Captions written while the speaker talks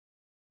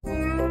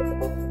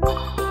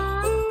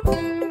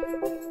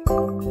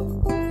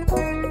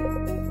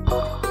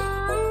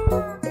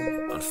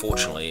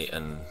Unfortunately,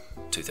 in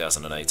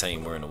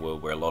 2018, we're in a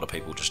world where a lot of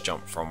people just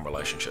jump from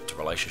relationship to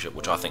relationship,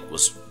 which I think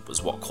was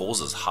what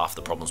causes half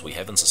the problems we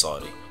have in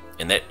society.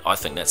 And I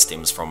think that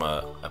stems from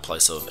a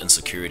place of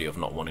insecurity of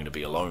not wanting to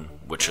be alone,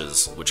 which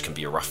can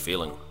be a rough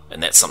feeling.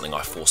 And that's something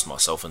I forced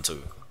myself into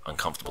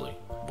uncomfortably,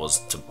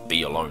 was to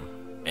be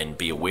alone and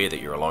be aware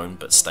that you're alone,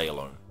 but stay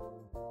alone.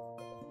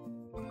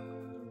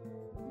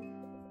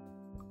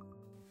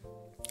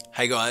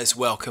 Hey guys,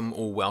 welcome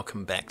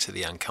back to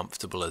the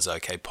Uncomfortable is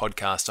Okay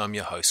podcast. I'm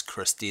your host,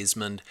 Chris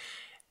Desmond,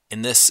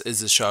 and this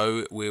is a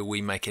show where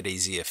we make it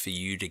easier for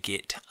you to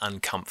get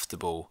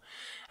uncomfortable.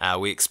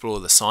 We explore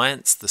the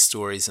science, the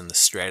stories, and the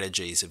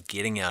strategies of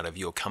getting out of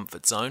your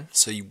comfort zone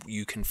so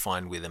you can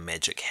find where the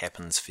magic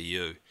happens for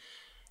you.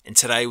 And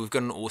today we've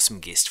got an awesome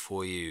guest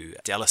for you,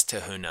 Dallas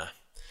Tahuna.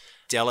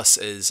 Dallas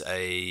is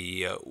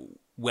a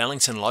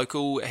Wellington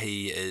local.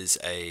 He is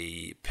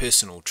a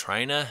personal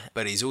trainer,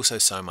 but he's also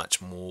so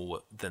much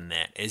more than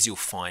that, as you'll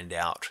find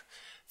out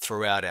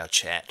throughout our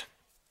chat.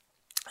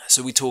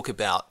 So we talk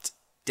about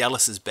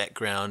Dallas's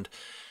background,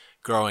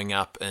 growing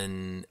up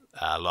in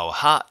Lower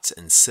Hutt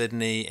in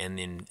Sydney, and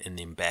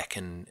then back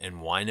in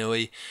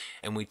Wainui,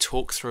 and we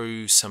talk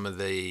through some of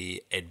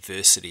the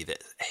adversity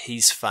that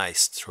he's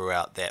faced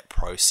throughout that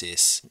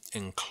process,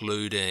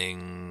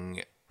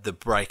 including the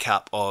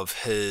breakup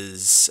of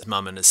his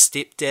mum and his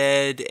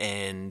stepdad,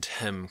 and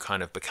him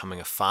kind of becoming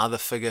a father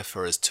figure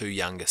for his two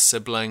younger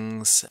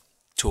siblings.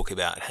 Talk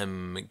about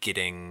him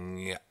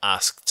getting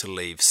asked to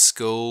leave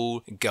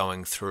school,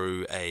 going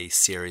through a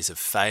series of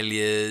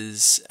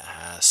failures,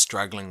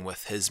 struggling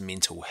with his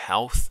mental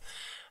health,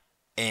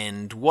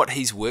 and what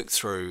he's worked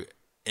through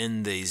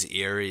in these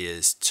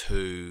areas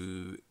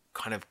to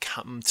kind of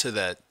come to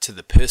the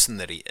person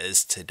that he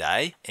is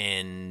today,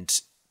 and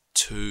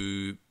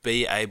to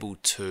be able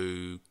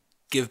to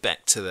give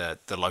back to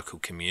the local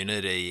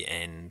community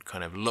and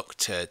kind of look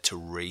to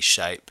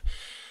reshape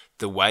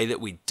the way that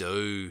we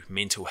do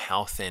mental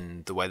health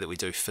and the way that we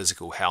do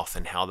physical health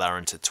and how they're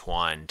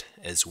intertwined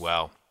as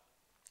well.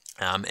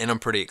 And I'm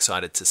pretty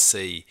excited to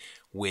see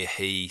where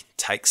he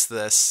takes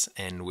this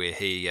and where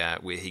he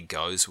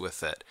goes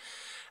with it.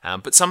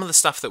 But some of the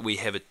stuff that we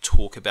have a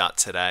talk about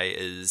today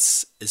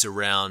is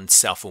around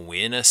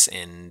self-awareness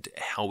and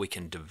how we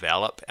can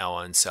develop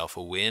our own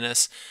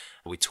self-awareness.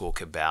 We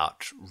talk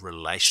about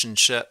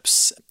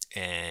relationships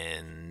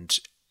and,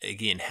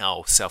 again,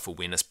 how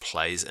self-awareness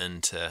plays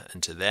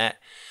into that.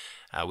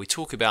 We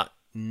talk about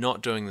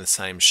not doing the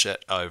same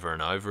shit over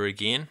and over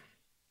again.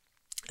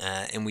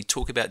 And we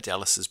talk about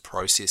Dallas's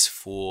process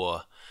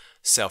for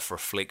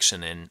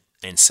self-reflection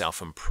and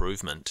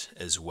self-improvement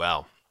as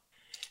well,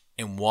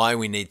 and why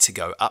we need to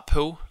go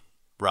uphill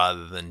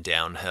rather than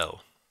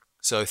downhill.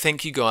 So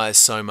thank you guys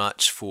so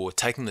much for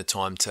taking the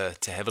time to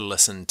have a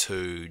listen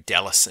to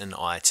Dallas and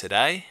I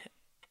today.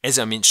 As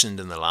I mentioned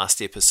in the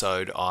last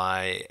episode,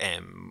 I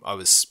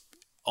was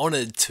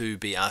honoured to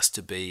be asked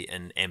to be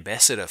an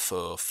ambassador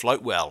for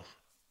Floatwell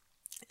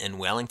in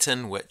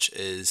Wellington, which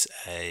is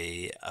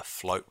a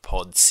float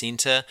pod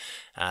centre.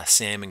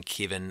 Sam and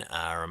Kevin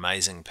are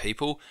amazing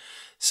people.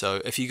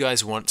 So if you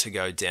guys want to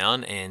go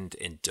down and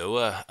do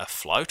a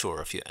float,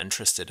 or if you're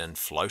interested in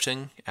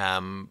floating,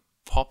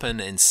 pop in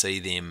and see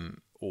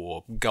them,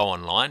 or go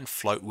online,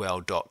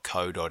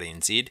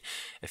 floatwell.co.nz.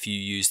 If you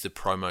use the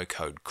promo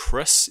code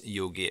Chris,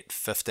 you'll get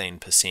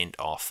 15%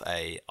 off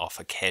a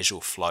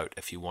casual float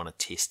if you want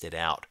to test it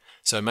out.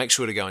 So make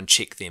sure to go and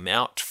check them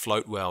out,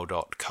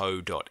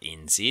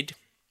 floatwell.co.nz.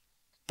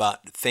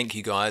 But thank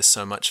you guys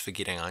so much for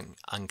getting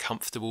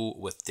uncomfortable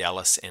with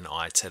Dallas and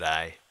I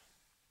today.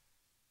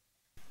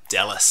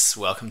 Dallas,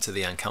 welcome to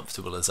the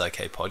Uncomfortable is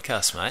Okay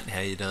podcast, mate.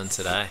 How you doing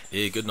today?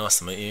 Yeah, good. Nice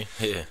to meet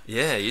you.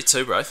 Yeah, you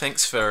too, bro.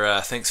 Thanks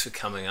for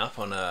coming up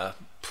on a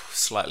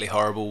slightly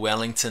horrible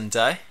Wellington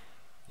day.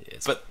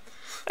 Yes. But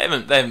they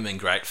haven't been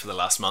great for the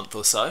last month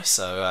or so.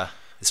 So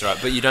it's all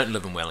right. But you don't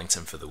live in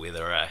Wellington for the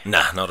weather, eh?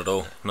 Nah, not at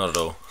all. Not at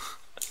all.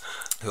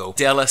 Cool.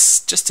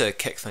 Dallas, just to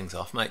kick things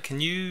off, mate, can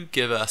you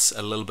give us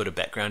a little bit of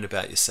background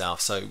about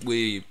yourself? So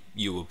where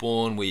you were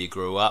born, where you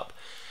grew up,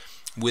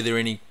 were there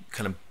any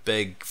kind of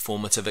big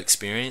formative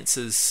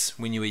experiences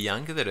when you were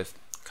younger that have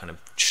kind of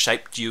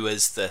shaped you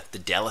as the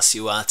Dallas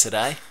you are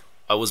today?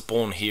 I was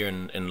born here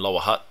in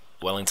Lower Hutt,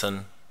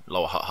 Wellington,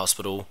 Lower Hutt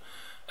Hospital.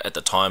 At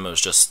the time, it was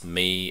just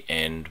me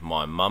and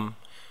my mum.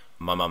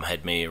 My mum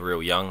had me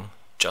real young,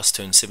 just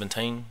turned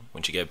 17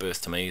 when she gave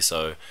birth to me.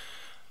 So,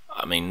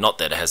 I mean, not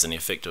that it has any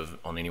effect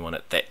on anyone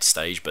at that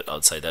stage, but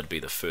I'd say that'd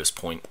be the first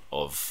point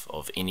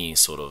of any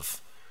sort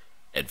of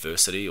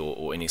adversity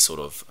or any sort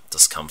of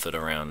discomfort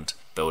around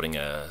building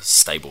a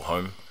stable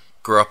home.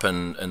 Grew up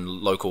in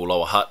local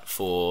Lower Hutt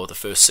for the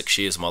first 6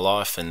 years of my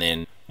life, and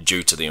then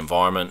due to the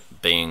environment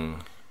being,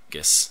 I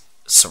guess,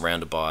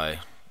 surrounded by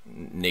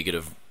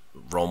negative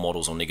role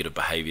models or negative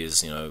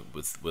behaviours,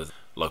 with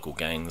local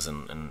gangs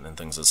and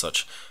things as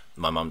such,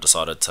 my mum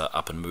decided to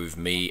up and move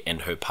me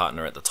and her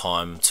partner at the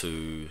time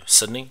to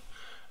Sydney,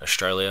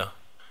 Australia.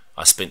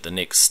 I spent the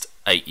next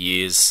 8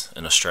 years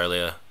in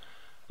Australia,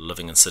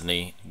 living in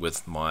Sydney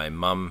with my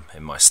mum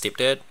and my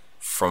stepdad.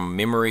 From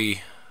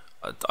memory,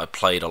 I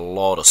played a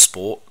lot of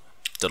sport,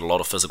 did a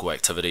lot of physical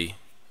activity,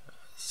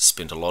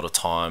 spent a lot of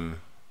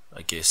time,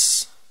 I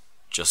guess,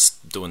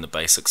 just doing the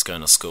basics,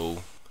 going to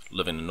school,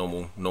 living a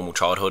normal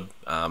childhood.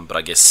 But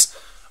I guess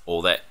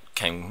all that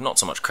came not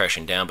so much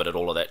crashing down, but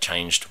all of that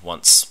changed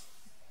once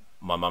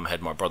my mum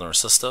had my brother and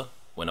sister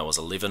when I was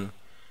 11,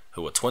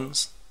 who were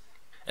twins.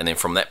 And then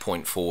from that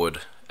point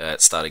forward,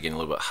 it started getting a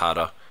little bit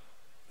harder.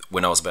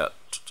 When I was about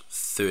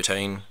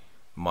 13,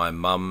 my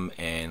mum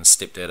and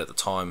stepdad at the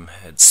time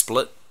had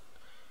split,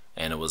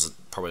 and it was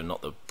probably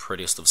not the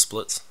prettiest of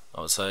splits,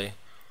 I would say.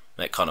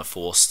 That kind of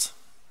forced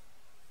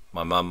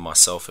my mum,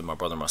 myself, and my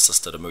brother and my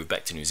sister to move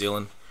back to New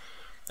Zealand.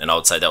 And I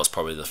would say that was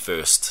probably the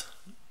first,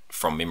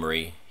 from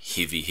memory,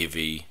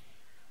 heavy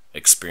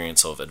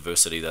experience of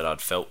adversity that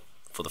I'd felt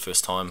for the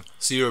first time.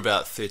 So you're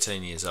about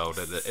 13 years old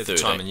at the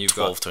time, and you've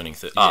 12 got turning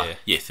 13.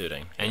 Yeah.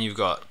 13. And you've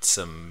got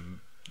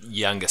some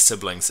younger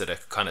siblings that are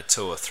kind of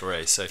 2 or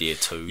 3. So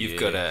you've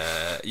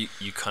got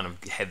you kind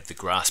of had the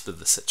grasp of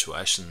the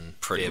situation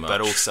pretty much,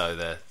 but also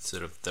the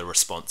sort of the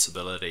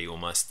responsibility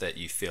almost that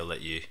you feel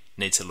that you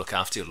need to look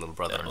after your little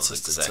brother and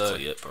sister. That was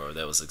exactly it, bro.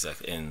 That was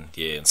exactly,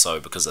 and so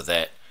because of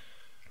that,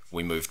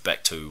 we moved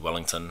back to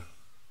Wellington.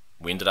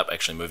 We ended up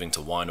actually moving to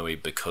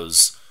Wainui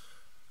because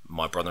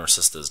my brother and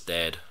sister's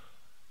dad,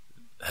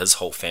 his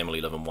whole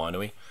family live in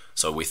Wainui.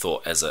 So we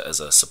thought as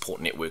a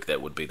support network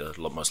that would be the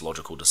most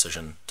logical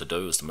decision to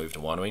do, is to move to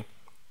Wainui.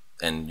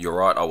 And you're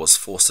right, I was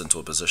forced into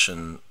a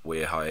position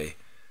where I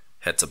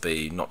had to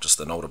be not just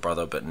an older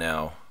brother, but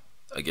now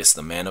I guess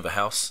the man of the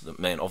house,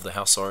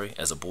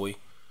 as a boy.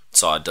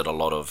 So I did a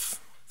lot of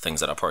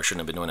things that I probably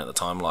shouldn't have been doing at the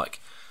time, like,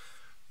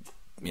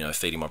 you know,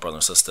 feeding my brother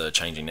and sister,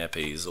 changing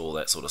nappies, all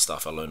that sort of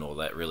stuff. I learned all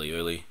that really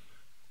early.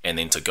 And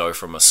then to go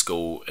from a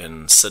school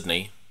in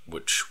Sydney,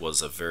 which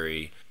was a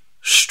very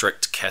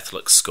strict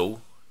Catholic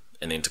school,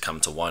 and then to come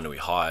to Wainui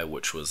High,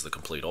 which was the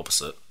complete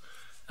opposite,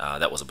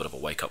 that was a bit of a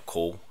wake-up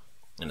call.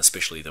 And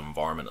especially the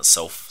environment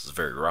itself is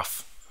very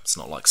rough. It's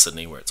not like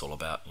Sydney where it's all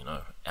about, you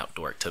know,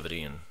 outdoor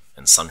activity and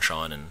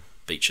sunshine and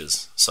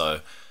beaches.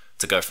 So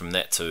to go from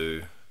that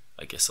to,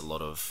 I guess, a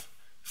lot of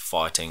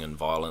fighting and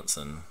violence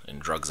and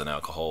drugs and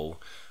alcohol,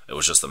 it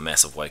was just a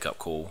massive wake-up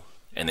call.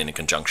 And then in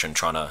conjunction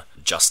trying to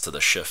adjust to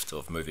the shift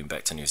of moving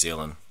back to New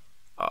Zealand,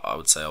 I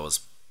would say I was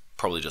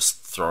probably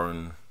just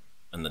thrown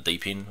in the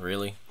deep end,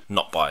 really.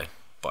 Not by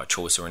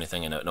choice or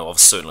anything, and it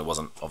certainly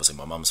wasn't obviously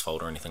my mum's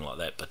fault or anything like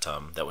that, but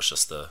that was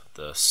just the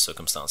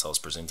circumstance I was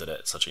presented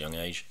at such a young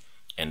age.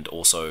 And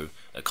also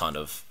it kind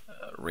of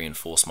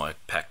reinforced my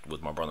pact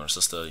with my brother and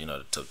sister, you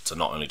know, to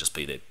not only just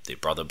be their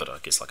brother, but I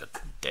guess like a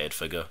dad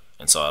figure.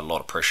 And so a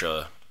lot of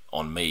pressure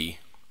on me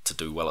to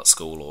do well at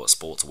school or at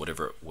sports or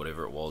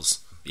whatever it was.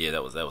 Yeah,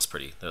 that was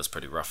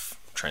pretty rough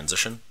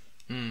transition.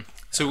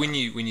 So when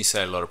you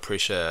say a lot of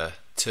pressure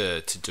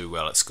to do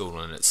well at school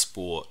and at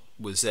sport,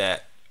 was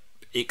that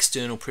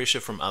external pressure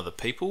from other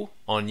people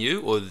on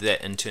you, or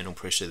that internal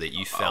pressure that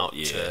you felt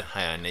hey,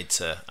 I need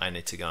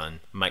to go and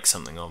make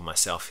something of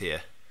myself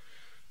here?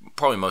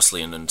 Probably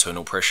mostly an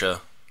internal pressure,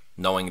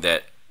 knowing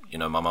that, you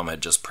know, my mum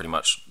had just pretty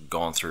much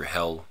gone through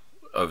hell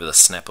over the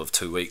snap of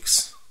 2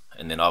 weeks,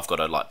 and then I've got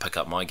to like pick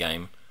up my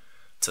game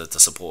to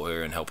support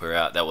her and help her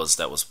out. That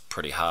was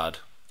pretty hard,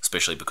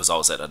 especially because I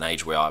was at an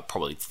age where I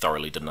probably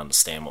thoroughly didn't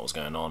understand what was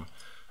going on,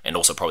 and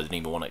also probably didn't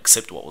even want to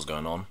accept what was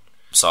going on.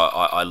 So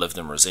I lived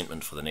in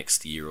resentment for the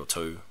next year or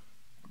two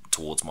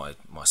towards my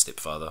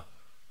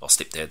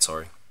stepdad,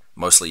 sorry.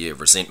 Mostly,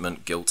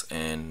 resentment, guilt,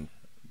 and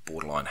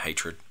borderline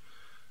hatred.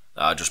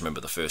 I just remember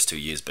the first 2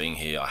 years being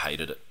here, I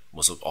hated it.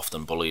 Was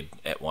often bullied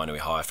at Wainui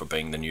High for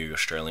being the new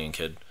Australian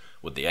kid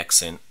with the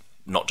accent,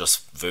 not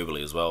just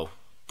verbally as well,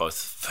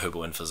 both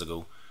verbal and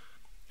physical.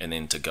 And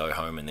then to go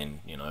home and then,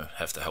 you know,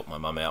 have to help my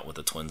mum out with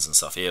the twins and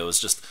stuff. Yeah, it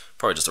was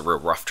probably just a real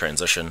rough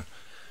transition.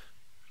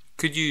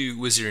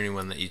 Was there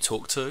anyone that you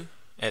talked to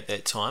at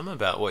that time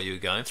about what you were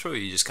going through, or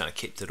you just kind of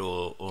kept it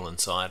all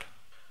inside?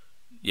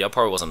 Yeah, I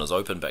probably wasn't as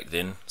open back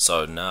then,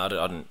 so I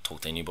didn't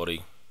talk to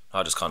anybody.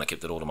 I just kind of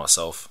kept it all to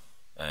myself,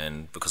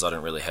 and because I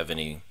didn't really have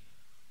any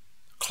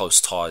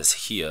close ties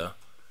here,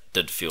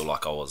 did feel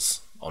like I was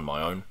on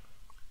my own.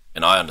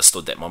 And I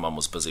understood that my mum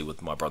was busy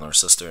with my brother and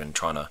sister and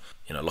trying to,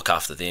 you know, look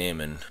after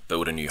them and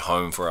build a new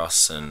home for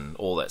us and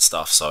all that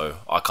stuff, so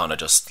I kind of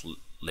just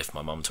left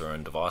my mum to her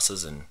own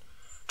devices and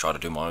try to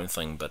do my own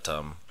thing. But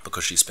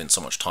because she spent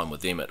so much time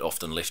with them, it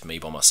often left me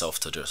by myself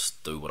to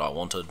just do what I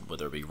wanted,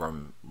 whether it be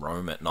roam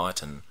at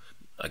night and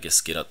I guess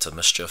get up to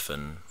mischief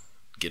and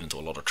get into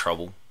a lot of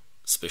trouble,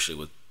 especially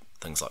with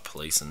things like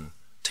police and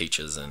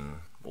teachers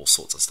and all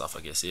sorts of stuff.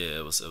 I guess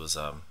it was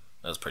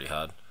pretty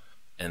hard,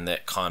 and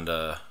that kind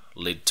of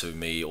led to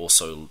me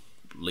also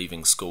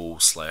leaving school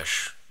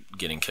 /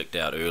 getting kicked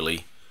out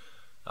early.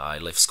 I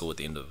left school at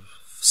the end of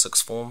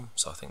sixth form,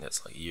 so I think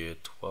that's like year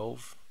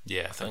 12.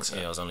 Yeah, I think so.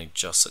 Yeah, I was only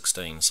just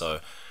 16,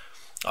 so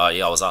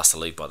I was asked to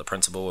leave by the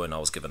principal, and I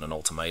was given an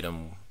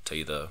ultimatum to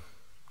either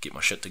get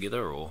my shit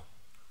together or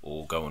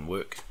or go and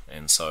work.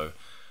 And so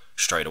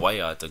straight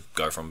away I had to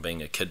go from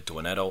being a kid to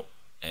an adult,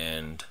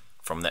 and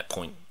from that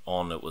point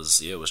on it was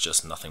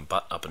just nothing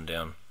but up and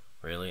down,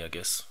 really, I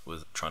guess,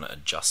 with trying to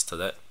adjust to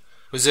that.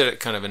 Was it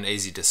kind of an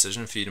easy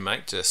decision for you to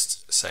make?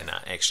 Just say, no,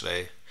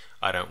 actually,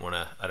 I don't want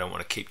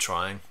to keep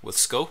trying with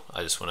school.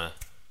 I just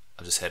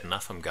had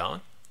enough. I'm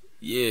going.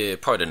 Yeah,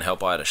 it probably didn't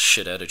help. I had a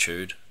shit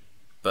attitude,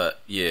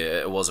 but yeah,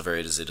 it was a very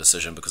easy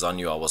decision because I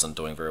knew I wasn't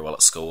doing very well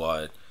at school.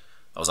 I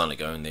was only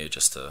going there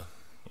just to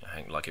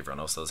hang like everyone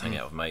else does, hang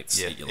out with mates,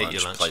 eat your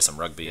lunch, play some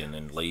rugby, and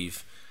then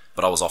leave.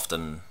 But I was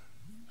often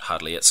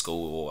hardly at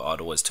school, or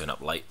I'd always turn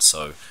up late,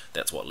 so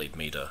that's what led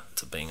me to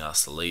being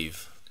asked to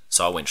leave.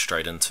 So I went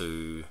straight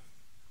into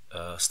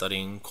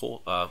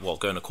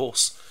going to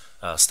course,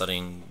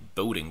 studying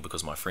building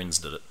because my friends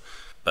did it.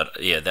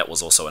 But yeah, that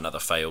was also another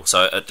fail.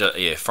 So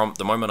from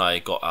the moment I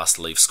got asked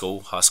to leave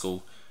high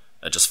school,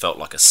 it just felt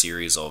like a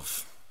series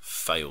of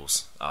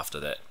fails after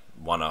that,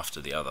 one after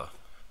the other,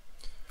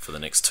 for the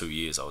next 2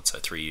 years, I would say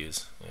 3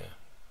 years. Yeah.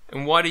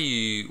 And why do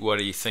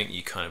you think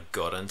you kind of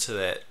got into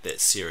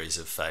that series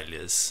of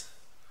failures?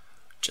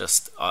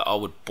 Just I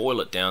would boil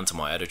it down to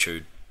my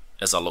attitude.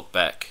 As I look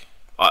back,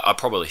 I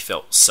probably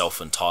felt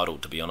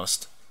self-entitled, to be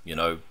honest.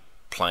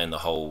 Playing the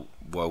whole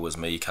woe is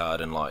me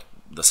card and like,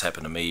 this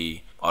happened to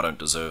me, I don't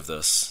deserve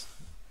this,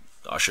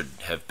 I should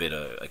have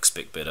better,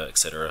 expect better,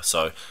 etc.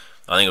 So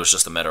I think it was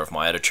just a matter of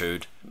my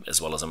attitude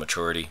as well as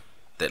immaturity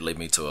that led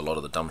me to a lot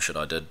of the dumb shit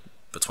I did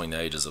between the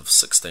ages of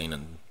 16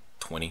 and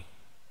 20.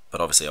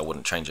 But obviously I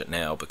wouldn't change it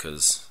now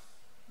because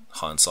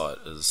hindsight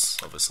is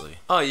obviously...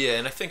 Oh yeah,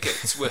 and I think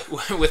it's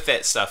with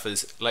that stuff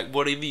is like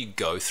whatever you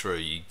go through,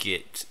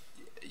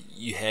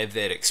 you have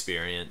that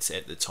experience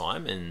at the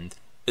time, and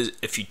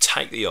if you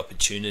take the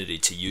opportunity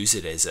to use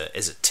it as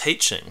a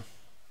teaching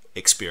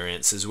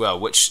experience as well,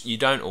 which you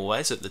don't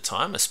always at the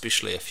time,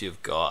 especially if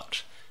you've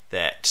got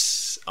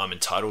that I'm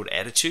entitled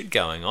attitude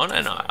going on,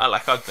 and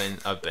I've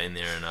been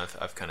there, and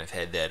I've kind of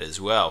had that as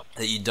well,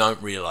 that you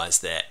don't realise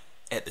that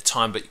at the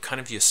time, but kind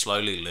of you're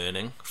slowly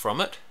learning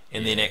from it,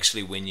 and then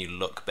actually when you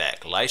look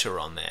back later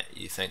on that,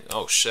 you think,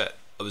 oh shit,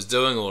 I was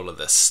doing all of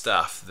this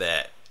stuff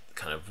that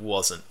kind of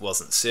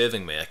wasn't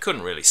serving me. I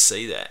couldn't really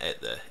see that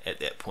at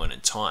that point in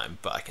time,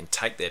 but I can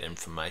take that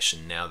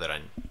information now that I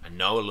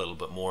know a little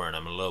bit more and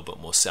I'm a little bit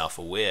more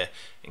self-aware,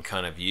 and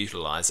kind of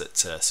utilise it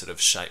to sort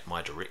of shape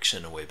my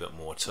direction a wee bit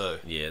more too.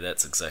 Yeah,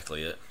 that's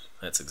exactly it.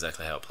 That's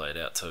exactly how it played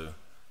out too.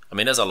 I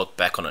mean, as I look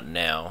back on it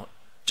now,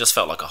 it just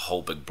felt like a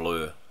whole big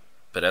blur.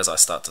 But as I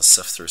start to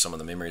sift through some of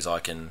the memories,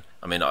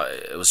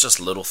 it was just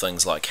little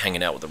things like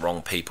hanging out with the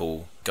wrong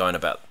people, going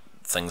about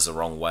things the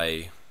wrong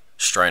way,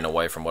 straying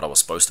away from what I was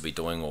supposed to be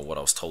doing or what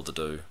I was told to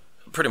do.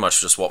 Pretty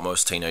much just what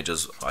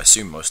I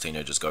assume most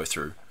teenagers go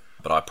through,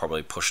 but I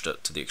probably pushed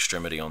it to the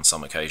extremity on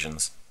some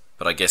occasions.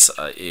 But I guess,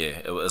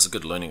 it was a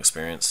good learning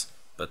experience,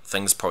 but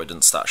things probably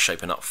didn't start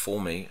shaping up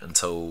for me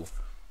until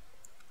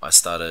I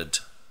started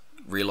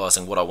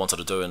realising what I wanted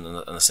to do in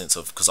the sense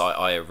of, because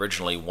I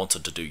originally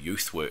wanted to do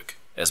youth work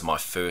as my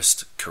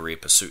first career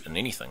pursuit in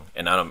anything,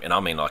 and I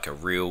mean like a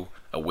real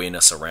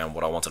awareness around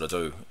what I wanted to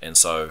do. And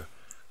so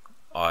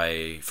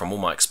from all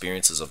my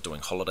experiences of doing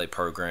holiday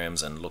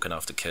programs and looking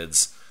after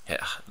kids at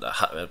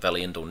the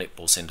Valley Indoor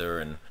Netball Centre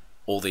and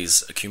all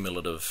these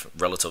accumulative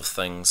relative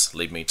things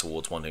lead me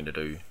towards wanting to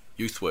do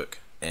youth work.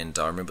 And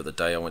I remember the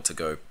day I went to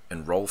go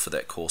enroll for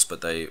that course,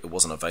 but it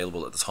wasn't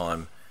available at the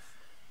time,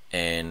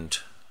 and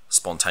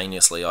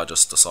spontaneously I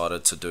just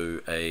decided to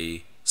do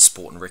a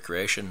sport and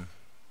recreation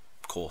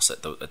course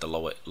at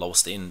the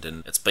lowest end,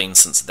 and it's been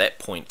since that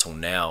point till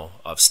now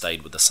I've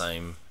stayed with the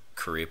same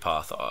career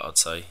path, I'd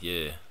say.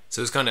 Yeah.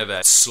 So it was kind of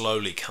a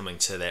slowly coming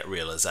to that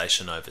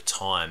realization over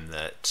time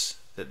that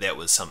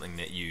was something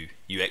that you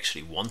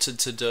actually wanted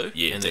to do,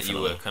 yeah, and definitely.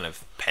 That you were kind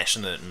of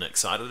passionate and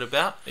excited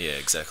about. Yeah,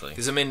 exactly.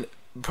 Because I mean,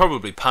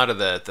 probably part of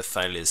the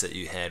failures that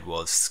you had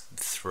was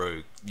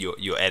through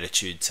your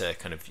attitude to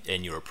kind of,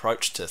 and your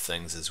approach to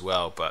things as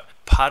well. But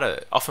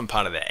often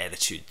part of that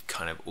attitude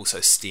kind of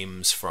also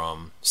stems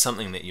from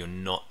something that you're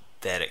not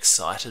that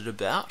excited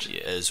about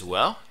as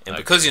well. And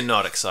because you're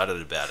not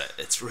excited about it,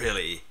 it's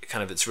really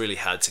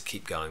hard to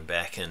keep going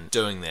back and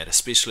doing that,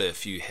 especially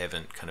if you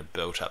haven't kind of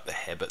built up the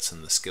habits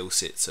and the skill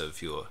sets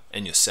of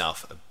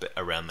yourself a bit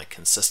around the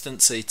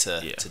consistency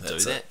to do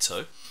that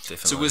too.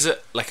 Definitely. So was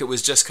it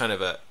was just kind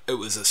of a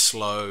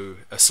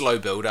slow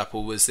build up,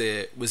 or was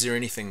there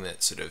anything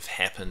that sort of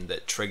happened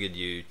that triggered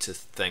you to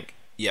think,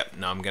 yep,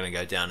 no, I'm going to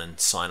go down and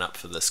sign up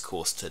for this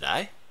course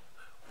today?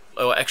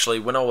 Well, actually,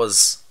 when I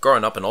was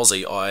growing up in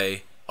Aussie,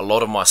 a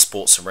lot of my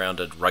sports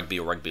surrounded rugby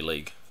or rugby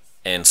league.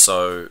 And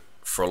so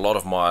for a lot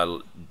of my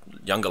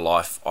younger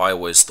life, I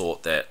always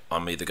thought that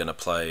I'm either going to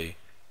play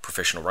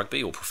professional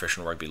rugby or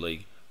professional rugby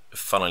league.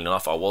 Funnily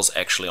enough, I was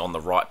actually on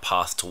the right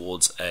path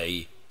towards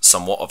a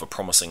somewhat of a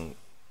promising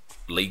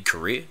league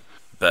career,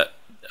 but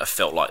I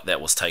felt like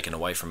that was taken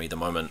away from me the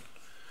moment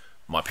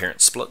my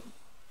parents split.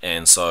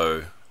 And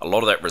so a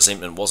lot of that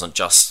resentment wasn't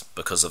just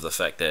because of the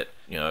fact that,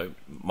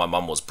 my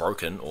mum was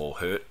broken or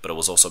hurt, but it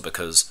was also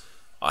because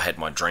I had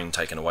my dream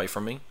taken away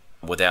from me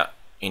without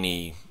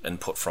any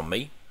input from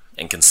me.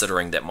 And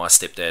considering that my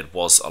stepdad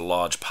was a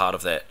large part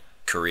of that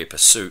career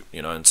pursuit,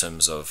 in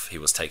terms of he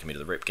was taking me to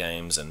the rep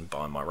games and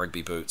buying my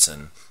rugby boots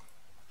and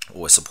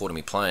always supporting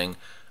me playing,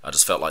 I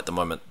just felt like the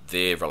moment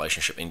their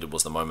relationship ended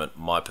was the moment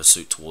my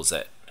pursuit towards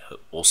that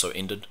also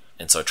ended.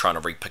 And so trying to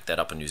re-pick that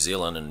up in New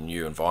Zealand in a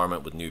new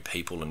environment with new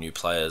people and new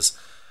players,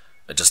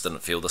 it just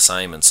didn't feel the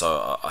same. And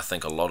so I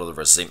think a lot of the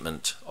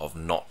resentment of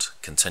not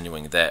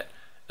continuing that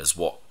is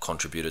what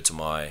contributed to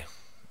my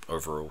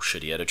overall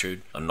shitty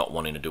attitude and not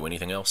wanting to do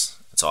anything else.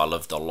 And so I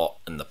lived a lot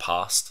in the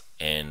past,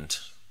 and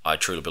I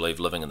truly believe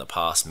living in the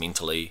past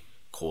mentally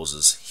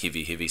causes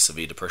heavy,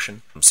 severe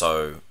depression. And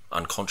so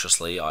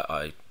unconsciously,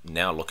 I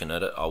now looking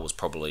at it, I was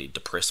probably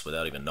depressed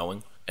without even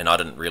knowing. And I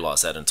didn't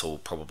realise that until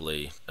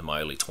probably in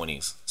my early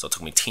 20s. So it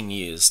took me 10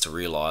 years to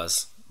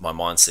realise my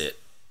mindset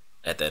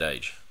at that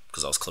age,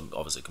 because I was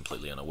obviously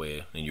completely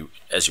unaware. And you,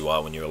 as you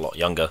are when you're a lot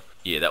younger,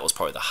 that was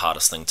probably the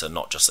hardest thing to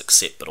not just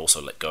accept but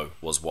also let go,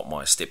 was what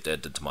my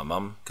stepdad did to my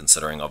mum,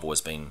 considering I've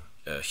always been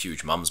a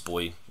huge mum's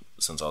boy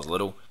since I was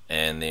little.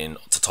 And then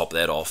to top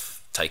that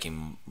off,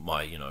 taking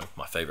my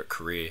my favourite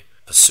career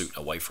pursuit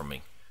away from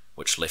me,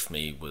 which left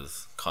me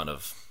with kind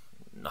of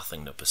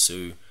nothing to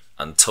pursue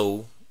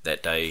until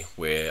that day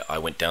where I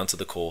went down to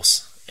the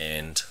course.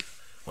 And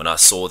when I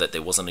saw that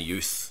there wasn't a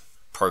youth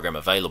program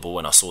available,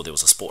 and I saw there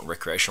was a sport and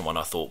recreation one,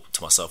 I thought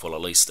to myself, well,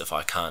 at least if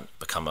I can't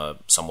become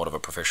somewhat of a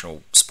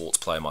professional sports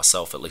player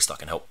myself, at least I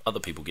can help other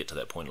people get to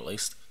that point at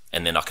least,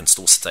 and then I can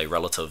still stay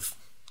relative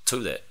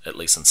to that, at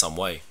least in some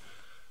way.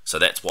 So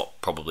that's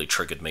what probably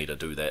triggered me to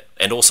do that,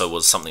 and also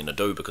was something to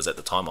do because at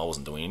the time I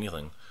wasn't doing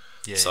anything.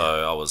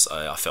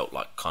 I felt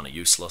like kind of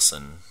useless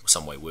and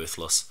some way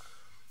worthless.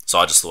 So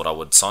I just thought I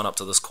would sign up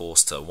to this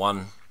course to,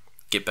 one,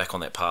 get back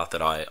on that path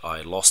that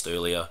I lost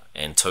earlier,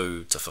 and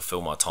two, to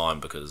fulfill my time,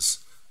 because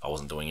I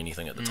wasn't doing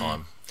anything at the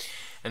time.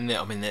 And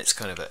that's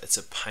kind of it's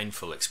a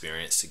painful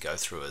experience to go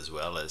through, as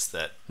well as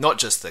that, not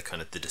just the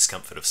kind of the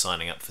discomfort of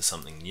signing up for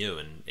something new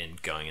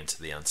and going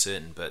into the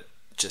uncertain, but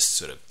just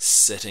sort of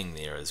sitting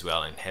there as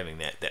well and having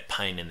that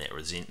pain and that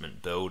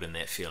resentment build, and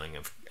that feeling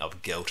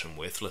of guilt and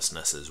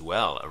worthlessness as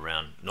well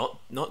around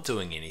not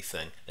doing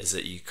anything, is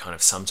that you kind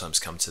of sometimes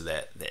come to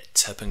that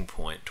tipping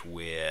point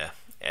where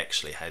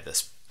actually, hey,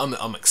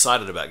 I'm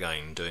excited about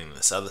going and doing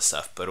this other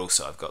stuff, but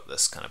also I've got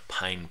this kind of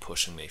pain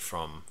pushing me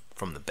from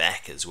the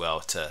back as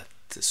well to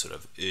sort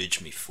of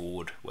urge me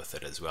forward with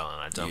it as well,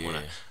 and I don't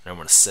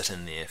want to sit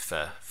in there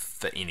for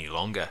any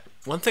longer.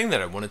 One thing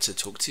that I wanted to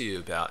talk to you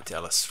about,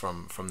 Dallas,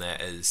 from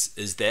that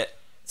is that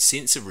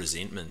sense of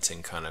resentment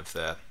and kind of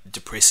the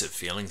depressive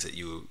feelings that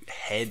you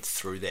had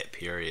through that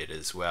period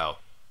as well.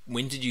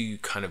 When did you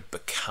kind of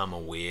become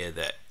aware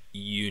that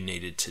you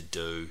needed to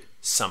do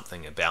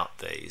something about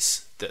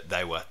these, that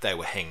they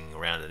were hanging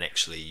around, and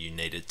actually you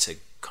needed to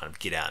kind of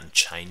get out and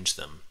change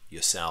them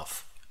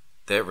yourself?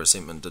 That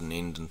resentment didn't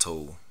end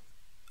until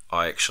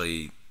I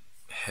actually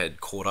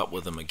had caught up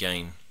with them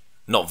again,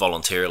 not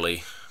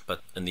voluntarily,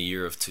 but in the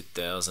year of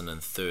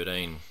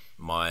 2013,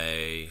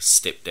 my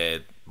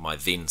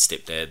then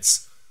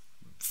stepdad's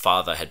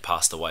father had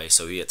passed away,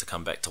 so he had to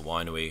come back to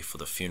Wainui for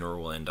the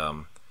funeral, and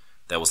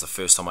that was the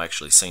first time I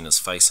actually seen his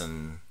face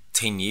in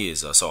 10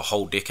 years, so a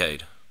whole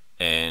decade.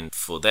 And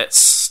for that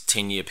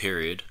 10-year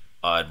period,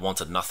 I'd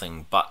wanted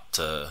nothing but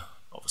to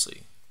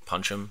obviously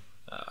punch him,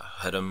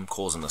 hit him,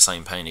 cause him the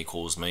same pain he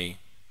caused me,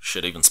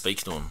 should even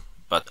speak to him,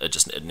 but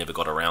it never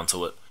got around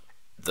to it.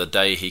 The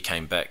day he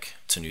came back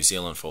to New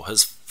Zealand for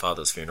his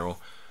father's funeral,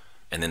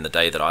 and then the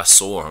day that I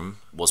saw him,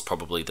 was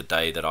probably the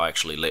day that I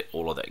actually let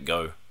all of that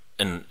go.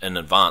 In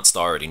advance,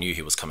 I already knew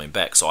he was coming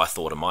back, so I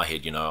thought in my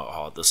head,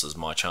 this is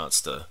my chance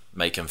to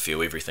make him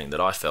feel everything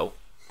that I felt.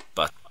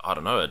 But I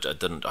don't know,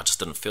 I just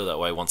didn't feel that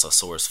way once I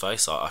saw his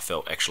face. I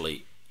felt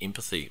actually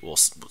empathy or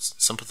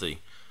sympathy.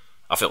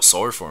 I felt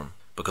sorry for him,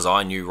 because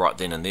I knew right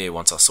then and there,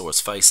 once I saw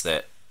his face,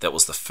 that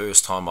was the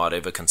first time I'd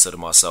ever consider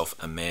myself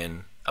a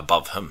man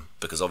above him,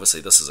 because obviously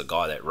this is a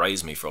guy that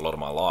raised me for a lot of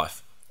my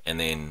life, and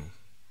then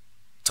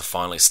to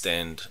finally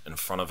stand in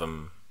front of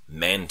him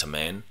man to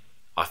man,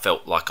 I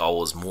felt like I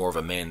was more of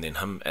a man than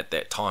him at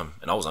that time,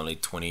 and I was only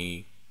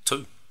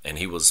 22 and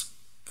he was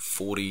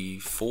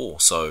 44.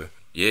 So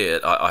yeah,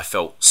 I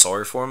felt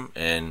sorry for him,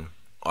 and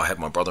I had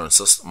my brother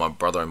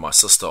and my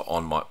sister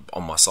on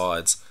my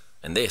sides,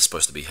 and they're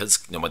supposed to be his,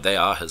 they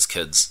are his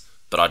kids,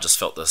 but I just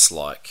felt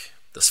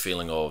this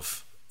feeling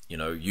of,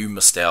 you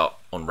missed out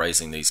on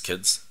raising these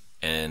kids,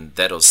 and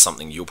that is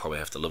something you'll probably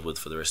have to live with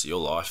for the rest of your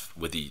life.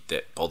 Whether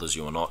that bothers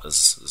you or not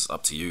is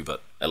up to you,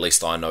 but at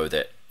least I know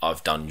that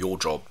I've done your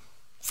job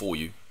for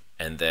you,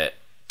 and that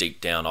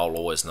deep down I'll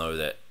always know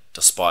that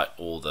despite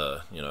all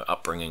the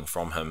upbringing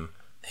from him,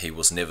 he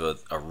was never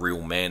a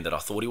real man that I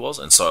thought he was.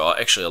 And so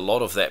actually a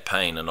lot of that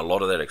pain and a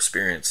lot of that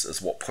experience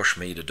is what pushed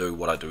me to do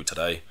what I do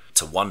today,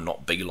 to one,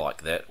 not be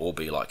like that or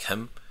be like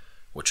him,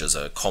 which is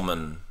a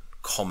common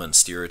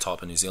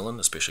stereotype in New Zealand,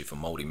 especially for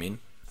Māori men,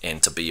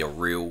 and to be a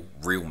real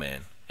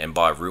man. And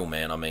by real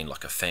man, I mean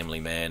like a family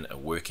man, a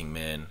working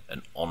man,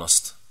 an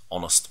honest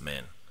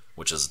man,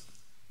 which is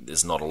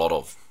there's not a lot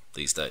of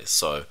these days.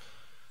 So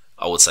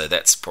I would say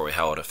that's probably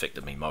how it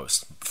affected me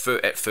most.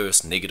 At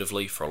first,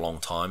 negatively for a long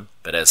time,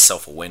 but as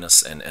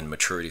self-awareness and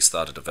maturity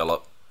started to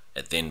develop,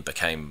 it then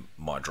became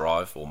my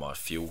drive or my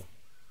fuel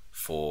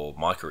for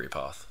my career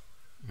path,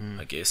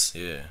 I guess,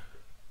 yeah.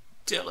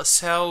 Tell us,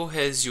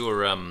 how's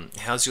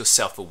your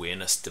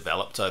self-awareness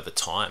developed over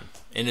time?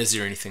 And is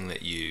there anything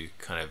that you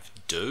kind of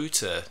do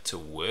to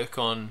work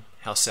on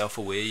how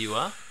self-aware you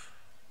are?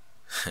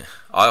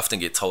 I often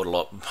get told a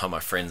lot by my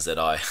friends that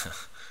I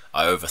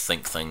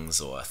overthink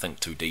things, or I think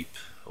too deep,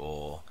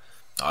 or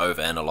I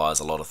overanalyze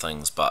a lot of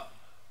things, but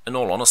in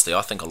all honesty,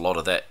 I think a lot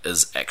of that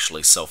is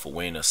actually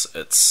self-awareness.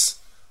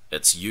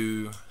 It's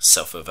you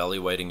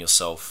self-evaluating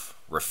yourself,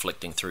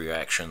 reflecting through your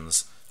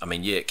actions. I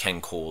mean, yeah, it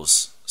can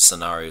cause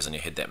scenarios in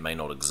your head that may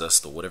not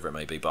exist or whatever it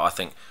may be, but I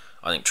think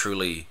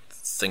truly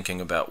thinking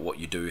about what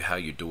you do, how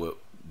you do it,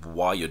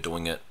 why you're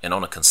doing it, and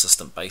on a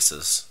consistent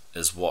basis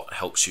is what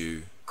helps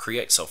you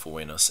create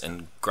self-awareness.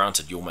 And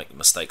granted, you'll make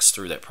mistakes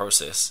through that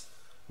process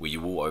where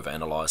you will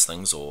overanalyze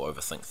things or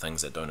overthink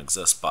things that don't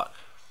exist, but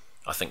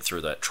I think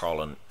through that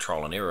trial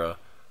and error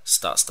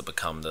starts to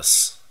become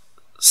this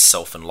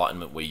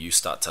self-enlightenment where you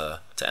start to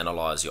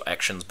analyze your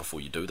actions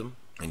before you do them,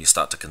 and you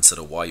start to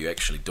consider why you're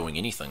actually doing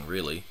anything,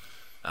 really.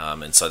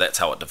 And so that's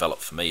how it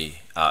developed for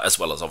me, as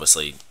well as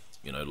obviously,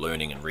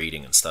 learning and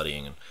reading and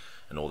studying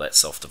and all that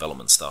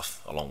self-development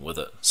stuff along with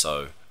it.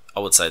 So I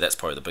would say that's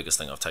probably the biggest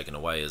thing I've taken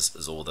away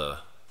is all the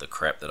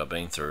crap that I've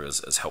been through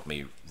has helped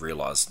me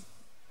realize,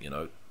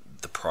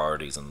 the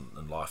priorities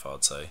in life,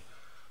 I'd say.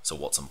 So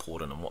what's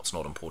important and what's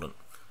not important.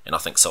 And I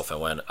think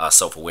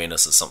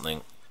self-awareness is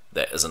something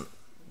that isn't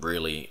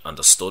really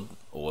understood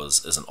or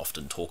isn't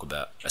often talked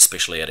about,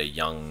 especially at a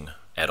young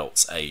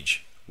adult's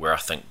age, where I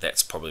think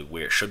that's probably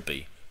where it should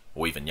be,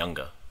 or even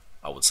younger,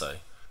 I would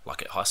say,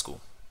 like at high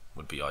school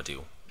would be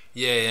ideal.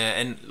 Yeah,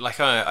 and like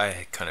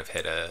I kind of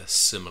had a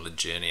similar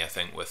journey, I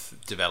think, with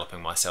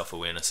developing my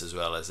self-awareness as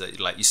well, as that,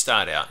 like, you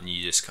start out and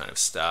you just kind of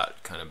start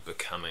kind of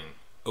becoming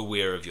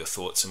aware of your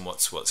thoughts and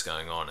what's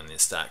going on, and then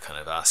start kind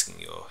of asking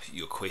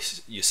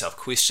yourself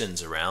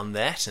questions around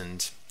that.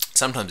 And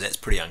sometimes that's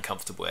pretty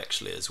uncomfortable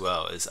actually as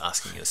well, is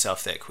asking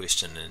yourself that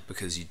question, and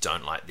because you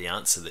don't like the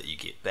answer that you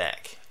get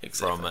back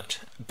from it.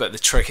 But the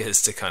trick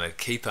is to kind of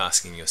keep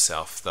asking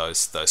yourself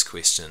those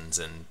questions,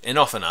 and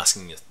often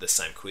asking the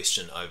same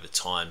question over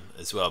time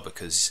as well,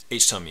 because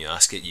each time you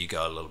ask it, you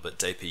go a little bit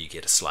deeper, you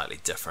get a slightly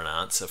different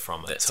answer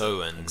from it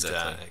too, and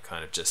it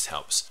kind of just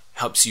helps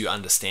you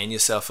understand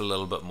yourself a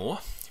little bit more.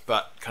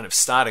 But kind of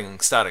starting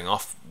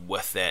off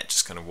with that,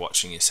 just kind of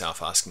watching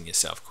yourself, asking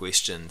yourself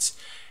questions,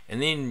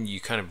 and then you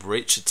kind of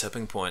reach a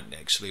tipping point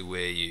actually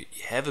where you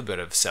have a bit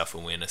of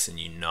self-awareness, and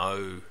you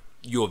know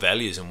your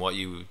values and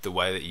the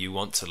way that you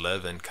want to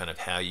live, and kind of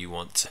how you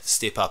want to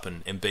step up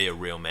and be a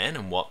real man,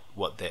 and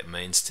what that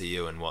means to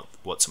you, and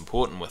what's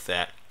important with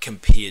that,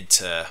 compared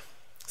to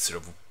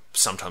sort of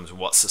sometimes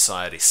what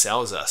society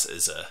sells us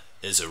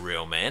is a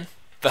real man.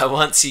 But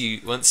once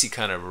you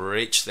kind of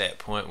reach that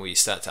point where you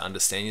start to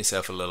understand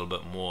yourself a little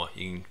bit more,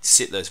 you can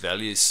set those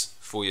values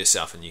for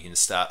yourself, and you can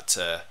start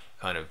to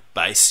kind of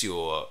base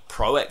your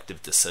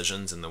proactive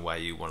decisions and the way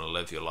you want to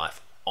live your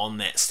life on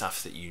that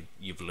stuff that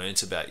you've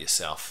learnt about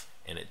yourself.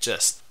 And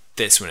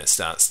that's when it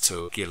starts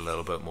to get a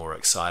little bit more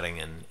exciting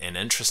and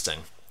interesting.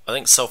 I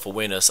think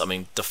self-awareness,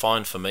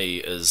 defined for me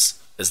is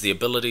the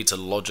ability to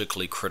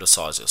logically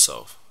criticize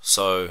yourself.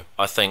 So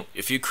I think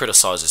if you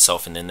criticize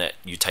yourself and then that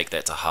you take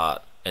that to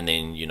heart, and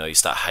then you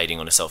start hating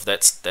on yourself,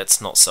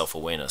 that's not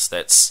self-awareness.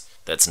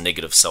 That's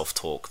negative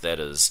self-talk. That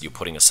is, you're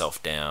putting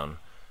yourself down,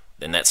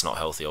 then that's not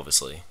healthy,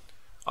 obviously.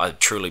 I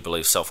truly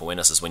believe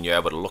self-awareness is when you're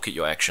able to look at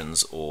your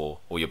actions or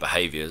your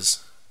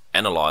behaviors,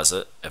 analyze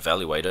it,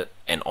 evaluate it,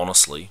 and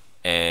honestly,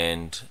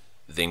 and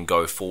then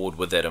go forward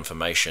with that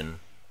information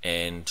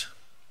and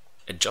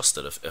adjust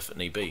it if it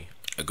need be.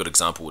 A good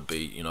example would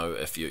be,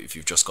 if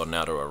you've just gotten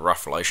out of a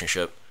rough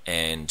relationship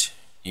and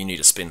you need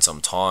to spend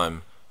some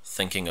time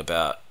thinking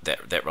about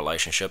that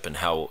relationship and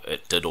how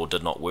it did or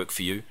did not work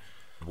for you,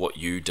 what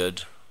you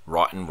did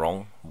right and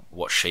wrong,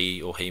 what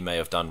she or he may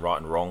have done right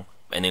and wrong,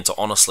 and then to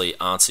honestly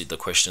answer the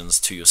questions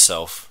to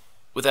yourself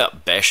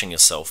without bashing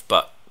yourself.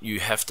 But you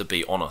have to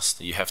be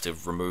honest. You have to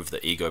remove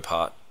the ego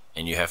part,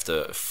 and you have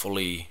to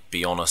fully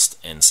be honest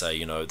and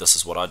say, this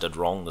is what I did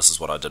wrong, this is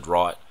what I did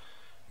right.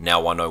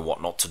 Now I know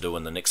what not to do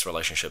in the next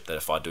relationship, that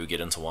if I do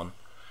get into one.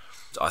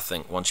 I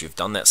think once you've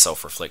done that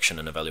self-reflection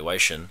and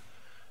evaluation,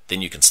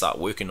 then you can start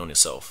working on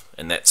yourself,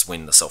 and that's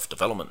when the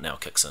self-development now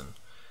kicks in.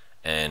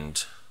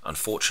 And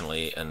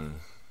unfortunately, in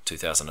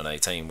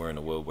 2018, we're in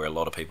a world where a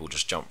lot of people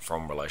just jump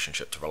from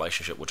relationship to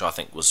relationship, which I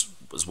think was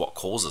what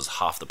causes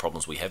half the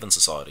problems we have in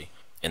society.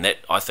 And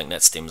I think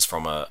that stems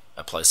from a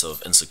place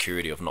of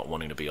insecurity, of not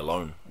wanting to be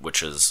alone,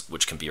 which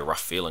can be a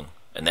rough feeling.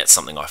 And that's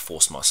something I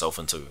forced myself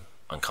into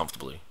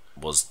uncomfortably,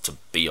 was to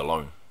be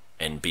alone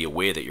and be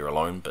aware that you're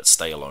alone, but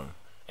stay alone,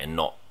 and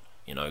not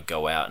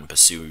go out and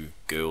pursue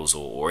girls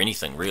or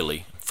anything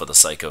really for the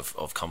sake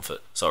of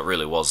comfort. So it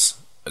really was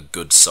a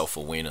good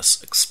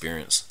self-awareness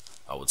experience,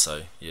 I would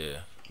say. Yeah.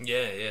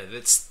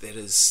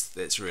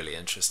 That's really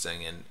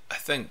interesting. And I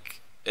think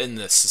in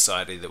the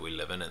society that we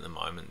live in at the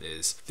moment,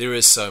 there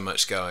is so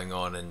much going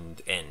on,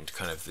 and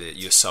kind of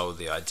you're sold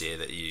the idea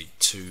that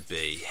to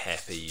be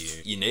happy,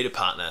 you need a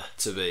partner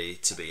to be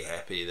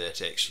happy.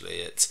 That actually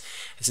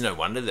it's no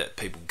wonder that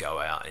people go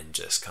out and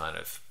just kind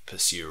of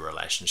pursue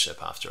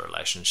relationship after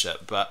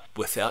relationship, but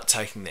without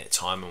taking that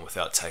time and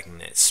without taking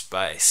that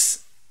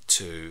space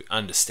to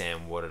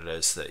understand what it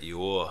is that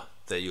you're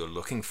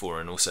looking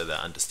for, and also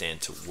to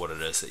understand what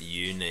it is that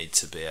you need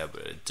to be able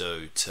to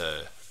do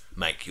to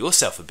make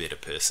yourself a better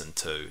person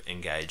to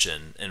engage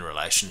in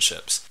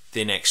relationships,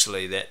 then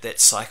actually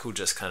that cycle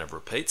just kind of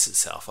repeats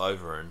itself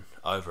over and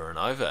over and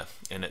over.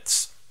 And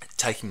it's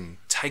taking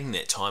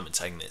that time and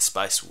taking that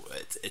space.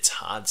 It's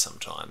hard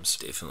sometimes,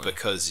 definitely,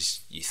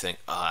 because you think,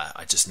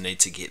 I just need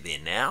to get there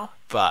now.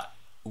 But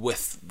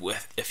with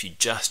if you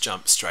just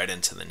jump straight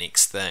into the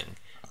next thing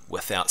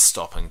without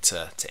stopping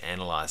to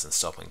analyze and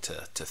stopping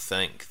to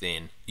think,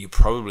 then you're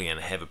probably going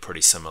to have a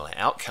pretty similar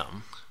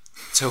outcome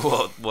to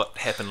what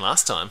happened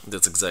last time.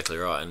 That's exactly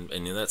right,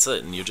 and that's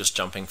it. And you're just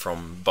jumping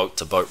from boat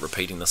to boat,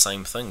 repeating the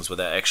same things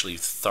without actually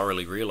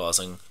thoroughly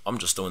realizing I'm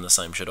just doing the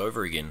same shit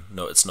over again.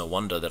 No, it's no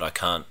wonder that I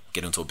can't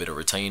get into a better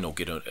routine or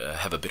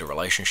have a better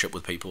relationship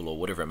with people or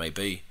whatever it may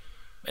be.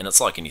 And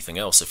it's like anything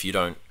else. If you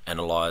don't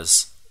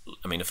analyze,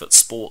 if it's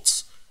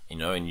sports,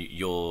 and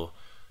you're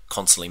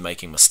constantly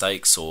making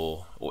mistakes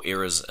or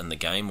errors in the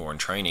game or in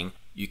training,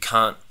 you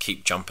can't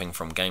keep jumping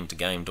from game to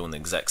game doing the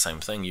exact same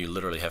thing. You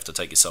literally have to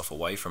take yourself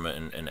away from it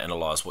and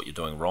analyze what you're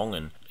doing wrong,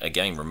 and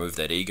again remove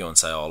that ego and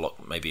say, oh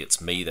look, maybe it's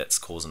me that's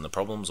causing the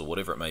problems or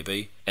whatever it may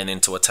be, and then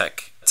to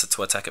attack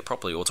it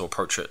properly or to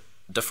approach it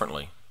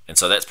differently. And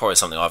so that's probably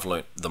something I've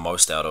learned the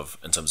most out of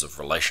in terms of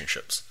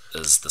relationships,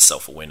 is the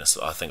self-awareness.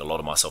 I think a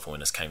lot of my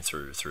self-awareness came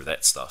through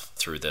that stuff,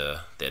 through the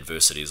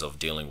adversities of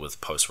dealing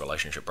with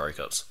post-relationship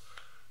breakups.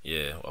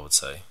 Yeah, I would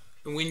say.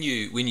 When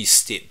you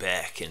step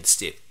back and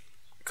step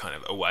kind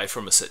of away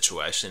from a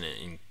situation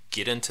and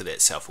get into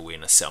that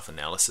self-awareness,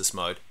 self-analysis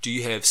mode, do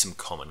you have some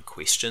common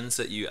questions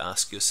that you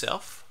ask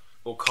yourself,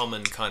 or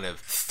common kind of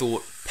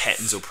thought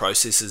patterns or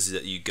processes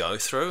that you go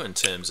through in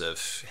terms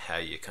of how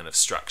you kind of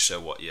structure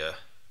what you're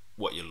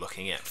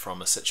looking at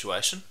from a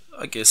situation?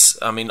 I guess,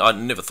 I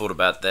never thought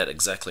about that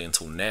exactly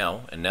until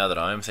now, and now that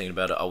I am thinking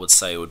about it, I would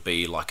say it would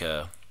be like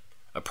a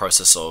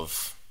process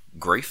of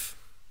grief.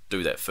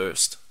 Do that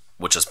first,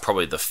 which is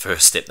probably the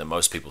first step that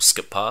most people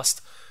skip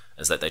past,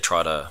 is that they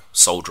try to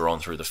soldier on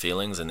through the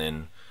feelings and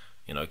then,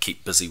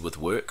 keep busy with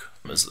work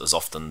is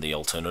often the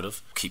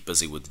alternative. Keep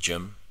busy with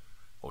gym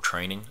or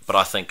training. But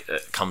I think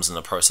it comes in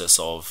the process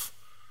of,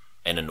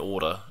 and in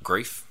order,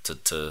 grief,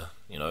 to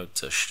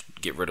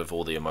get rid of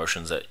all the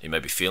emotions that you may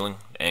be feeling,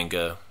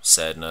 anger,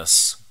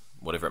 sadness,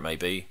 whatever it may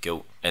be,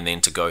 guilt, and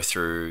then to go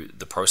through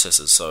the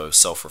processes. So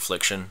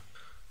self-reflection,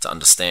 to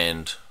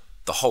understand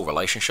the whole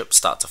relationship,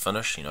 start to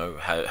finish,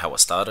 how it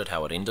started,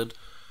 how it ended,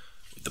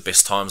 the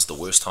best times, the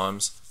worst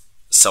times.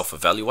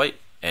 Self-evaluate,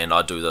 and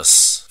I do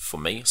this for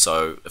me.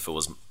 So if it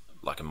was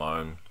like in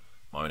my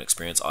own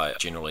experience, I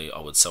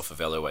would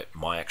self-evaluate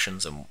my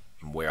actions and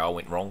where I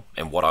went wrong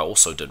and what I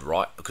also did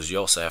right, because you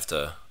also have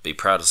to be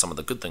proud of some of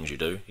the good things you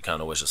do. You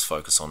can't always just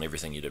focus on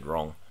everything you did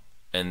wrong.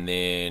 And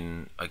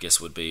then I guess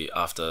would be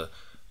after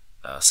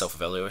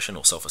self-evaluation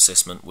or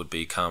self-assessment would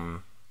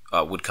come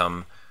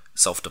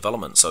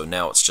self-development. So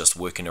now it's just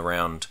working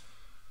around,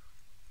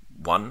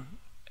 one,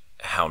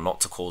 how not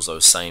to cause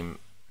those same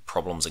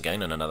problems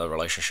again in another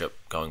relationship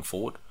going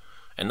forward.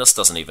 And this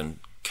doesn't even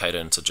cater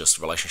into just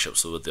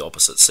relationships with the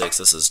opposite sex.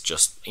 This is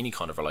just any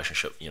kind of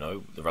relationship,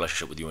 the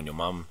relationship with you and your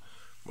mum,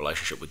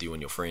 relationship with you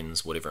and your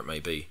friends, whatever it may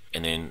be.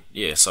 And then,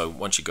 so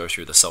once you go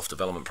through the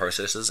self-development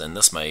processes, and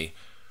this may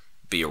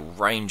be a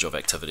range of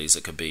activities.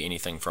 It could be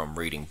anything from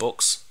reading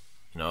books,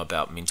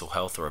 about mental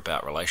health or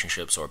about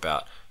relationships or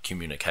about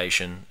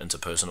communication,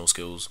 interpersonal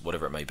skills,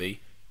 whatever it may be.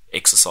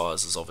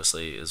 Exercise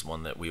is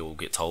one that we all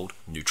get told,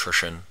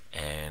 nutrition,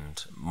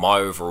 and my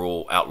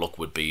overall outlook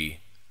would be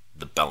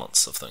the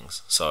balance of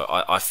things. So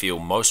I feel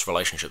most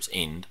relationships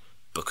end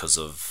because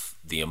of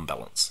the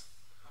imbalance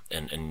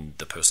in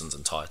the person's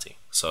entirety.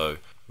 So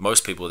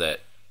most people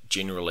that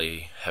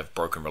generally have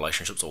broken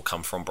relationships or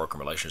come from broken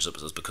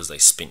relationships is because they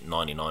spent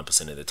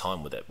 99% of their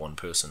time with that one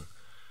person.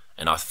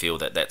 And I feel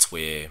that that's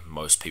where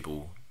most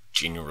people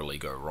generally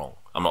go wrong.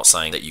 I'm not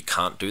saying that you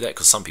can't do that,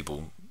 because some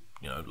people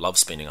love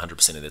spending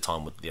 100% of their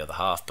time with the other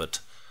half, but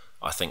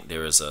I think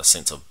there is a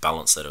sense of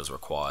balance that is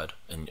required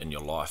in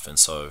your life. And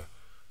so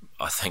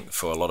I think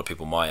for a lot of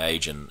people my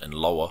age and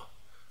lower,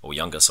 or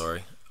younger,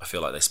 I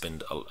feel like they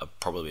spend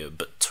probably a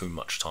bit too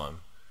much time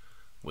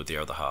with the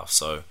other half.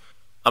 So,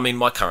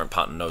 my current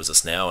partner knows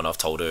this now, and I've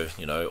told her,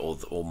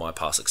 all my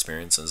past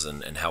experiences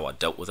and how I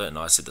dealt with it, and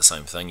I said the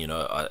same thing,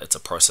 it's a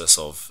process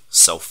of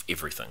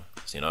self-everything,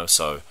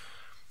 so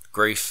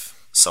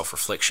grief,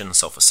 self-reflection,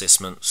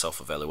 self-assessment,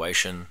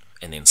 self-evaluation,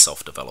 and then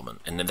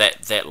self-development. And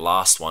that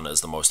last one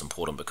is the most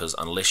important, because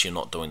unless you're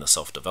not doing the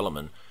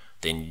self-development,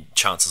 then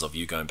chances of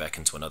you going back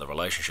into another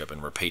relationship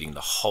and repeating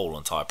the whole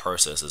entire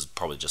process is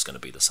probably just going to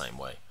be the same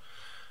way.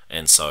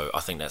 And so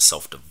I think that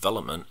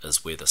self-development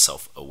is where the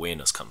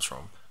self-awareness comes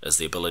from. is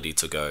the ability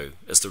to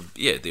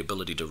the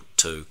ability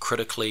to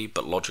critically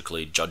but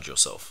logically judge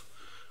yourself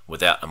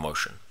without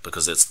emotion,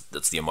 because it's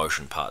the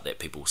emotion part that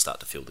people start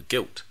to feel the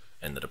guilt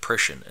and the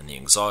depression and the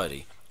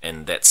anxiety,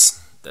 and that's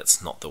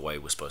not the way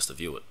we're supposed to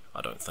view it,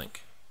 I don't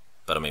think.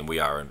 But I mean, we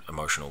are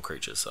emotional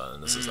creatures, so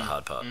and this is the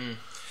hard part.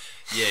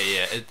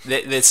 Yeah.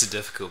 That's a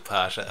difficult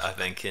part, I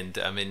think, and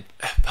I mean,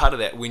 part of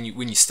that when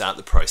you start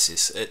the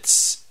process,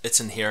 it's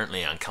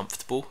inherently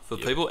uncomfortable for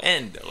people,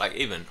 and like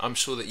even I'm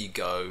sure that you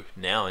go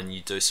now and you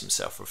do some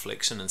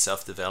self-reflection and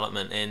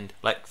self-development, and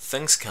like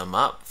things come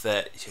up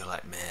that you're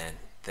like, man,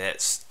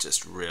 that's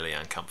just really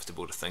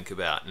uncomfortable to think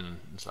about, and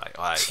it's like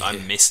I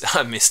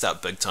messed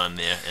up big time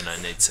there, and I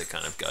need to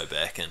kind of go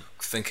back and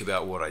think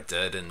about what I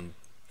did, and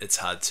it's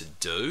hard to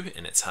do,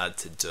 and it's hard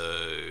to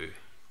do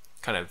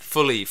kind of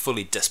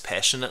fully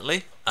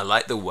dispassionately. I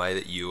like the way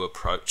that you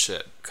approach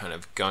it, kind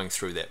of going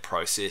through that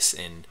process,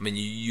 and I mean,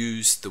 you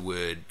use the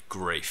word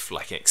grief,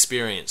 like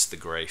experience the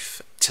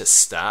grief to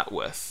start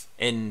with,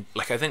 and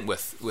like I think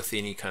with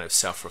any kind of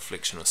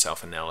self-reflection or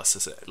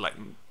self-analysis, like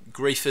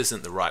grief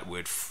isn't the right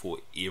word for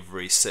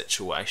every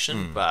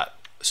situation, but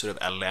sort of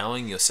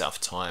allowing yourself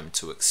time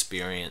to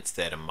experience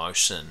that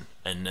emotion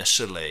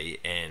initially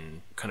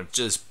and kind of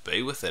just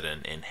be with it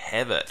and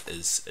have it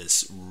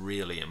is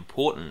really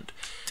important.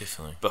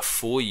 Definitely.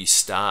 Before you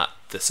start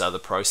this other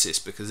process,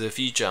 because if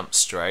you jump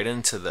straight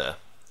into the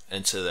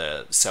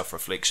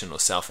self-reflection or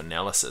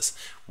self-analysis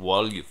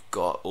while you've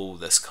got all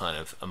this kind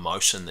of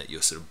emotion that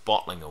you're sort of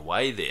bottling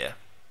away there,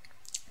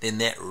 then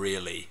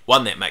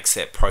that makes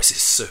that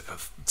process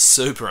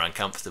super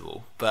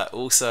uncomfortable, but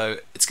also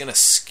it's going to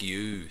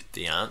skew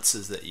the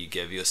answers that you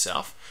give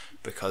yourself,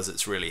 because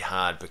it's really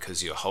hard,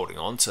 because you're holding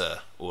on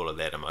to all of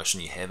that emotion,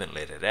 you haven't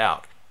let it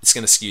out. It's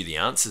going to skew the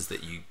answers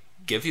that you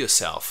give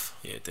yourself,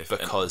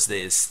 because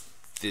there's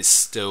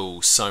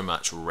still so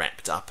much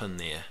wrapped up in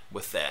there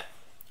with that.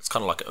 It's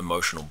kind of like an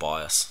emotional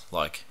bias,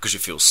 like because you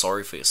feel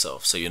sorry for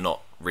yourself, so you're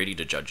not ready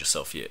to judge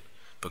yourself yet,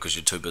 because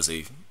you're too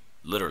busy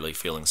literally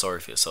feeling sorry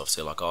for yourself.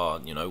 So you're like,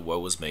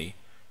 woe is me,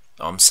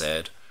 I'm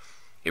sad,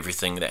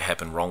 everything that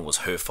happened wrong was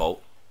her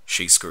fault,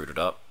 she screwed it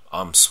up,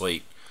 I'm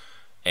sweet.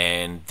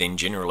 And then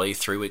generally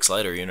 3 weeks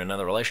later you're in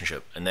another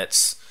relationship, and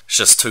it's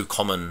just too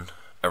common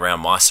around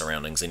my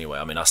surroundings anyway.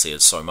 I mean, I see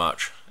it so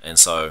much, and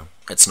so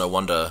it's no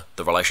wonder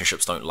the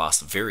relationships don't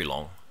last very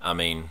long. I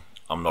mean,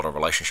 I'm not a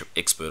relationship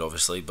expert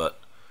obviously, but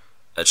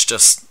it's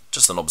just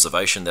an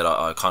observation that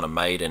I kind of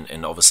made,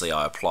 and obviously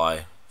I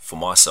apply for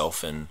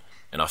myself, and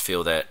I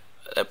feel that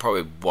it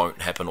probably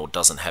won't happen or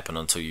doesn't happen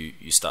until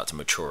you start to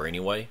mature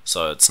anyway.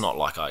 So it's not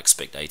like I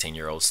expect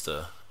 18-year-olds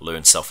to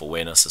learn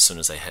self-awareness as soon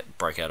as they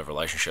break out of a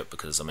relationship,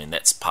 because I mean,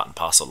 that's part and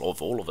parcel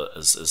of all of it,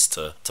 is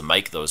to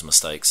make those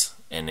mistakes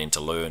and then to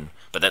learn.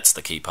 But that's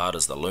the key part,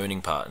 is the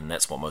learning part, and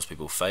that's what most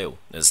people fail,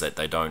 is that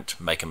they don't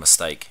make a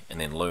mistake and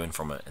then learn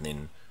from it and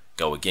then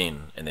go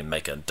again and then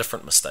make a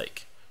different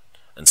mistake.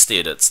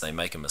 Instead, it's they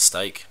make a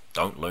mistake,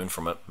 don't learn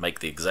from it, make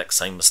the exact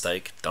same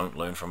mistake, don't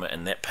learn from it,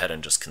 and that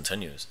pattern just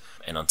continues.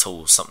 And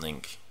until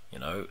something,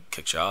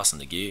 kicks your ass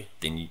into gear,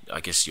 then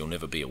I guess you'll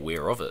never be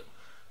aware of it.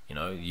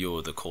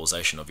 You're the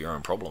causation of your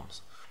own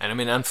problems. And I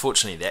mean,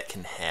 unfortunately, that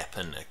can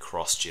happen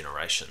across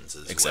generations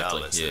as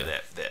well. As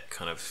that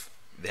kind of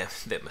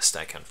that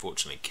mistake,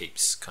 unfortunately,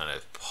 keeps kind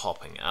of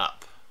popping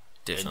up.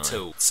 Definitely.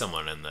 Until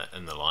someone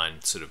in the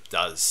line sort of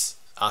does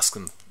ask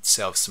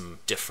themselves some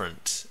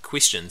different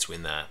questions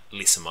when they're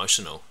less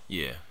emotional.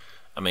 Yeah,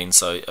 I mean,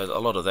 so a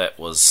lot of that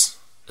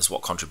is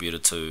what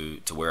contributed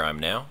to where I am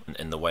now,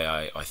 and the way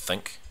I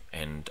think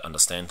and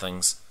understand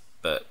things.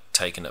 But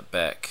taking it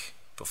back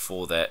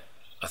before that,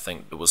 I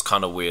think it was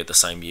kind of weird. The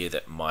same year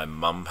that my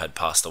mum had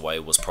passed away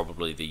was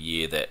probably the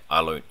year that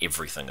I learned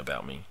everything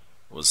about me.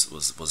 Was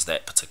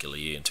that particular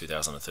year in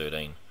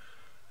 2013.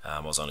 I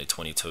was only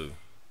 22.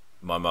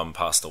 My mum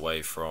passed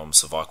away from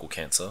cervical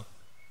cancer.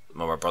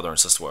 My brother and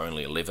sister were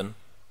only 11.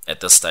 At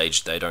this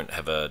stage, they don't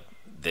have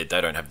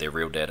their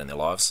real dad in their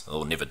lives,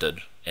 or never did,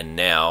 and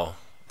now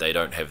they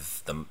don't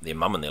have their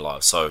mum in their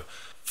lives. So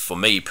for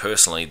me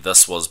personally,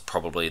 this was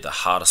probably the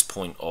hardest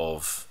point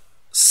of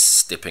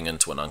stepping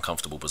into an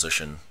uncomfortable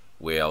position,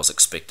 where I was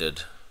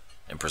expected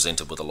and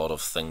presented with a lot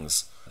of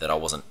things that I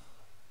wasn't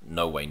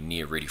no way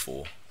near ready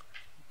for.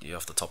 Yeah,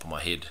 off the top of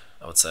my head,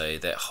 I would say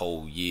that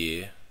whole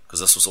year, because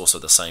this was also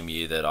the same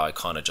year that I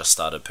kind of just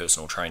started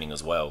personal training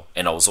as well,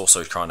 and I was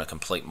also trying to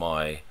complete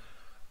my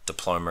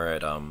diploma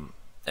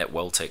at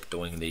Welltech,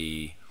 doing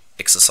the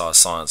exercise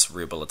science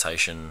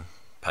rehabilitation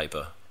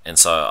paper, and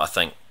so I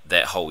think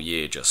that whole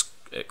year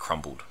it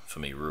crumbled for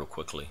me real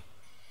quickly.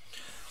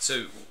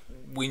 So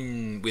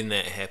when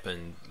that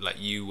happened,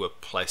 like, you were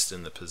placed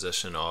in the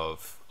position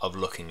of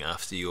looking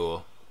after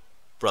your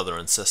brother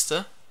and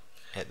sister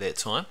at that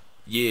time?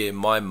 Yeah,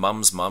 my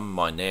mum's mum,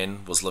 my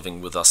nan, was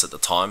living with us at the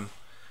time,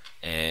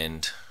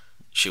 and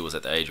she was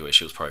at the age where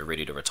she was probably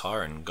ready to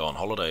retire and go on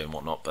holiday and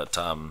whatnot, but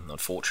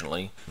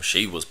unfortunately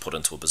she was put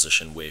into a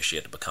position where she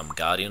had to become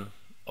guardian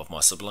of my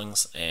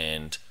siblings,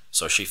 and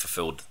so she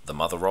fulfilled the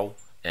mother role,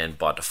 and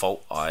by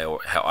default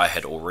I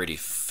had already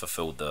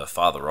fulfilled the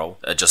father role.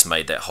 It just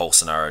made that whole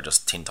scenario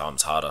just 10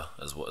 times harder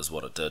is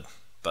what it did.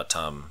 But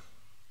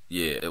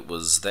yeah, it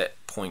was that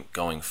point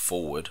going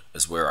forward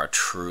is where I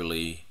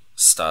truly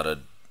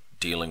started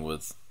dealing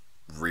with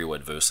real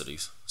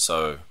adversities.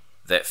 So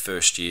that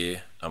first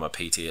year, I'm a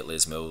PT at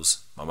Les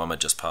Mills. My mum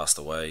had just passed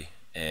away,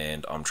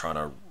 and I'm trying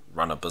to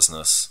run a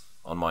business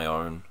on my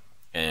own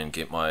and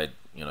get my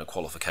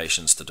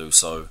qualifications to do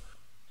so.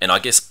 And I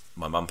guess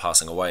my mum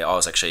passing away, I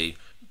was actually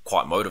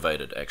quite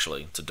motivated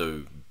actually to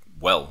do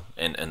well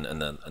and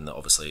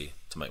obviously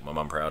to make my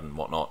mum proud and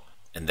whatnot.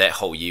 And that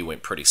whole year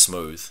went pretty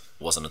smooth.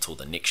 It wasn't until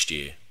the next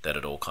year that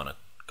it all kind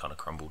of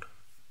crumbled.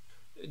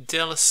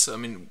 Dallas, I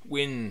mean,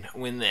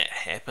 when that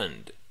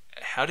happened,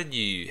 how did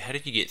you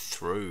get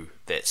through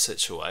that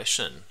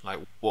situation? Like,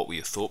 what were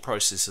your thought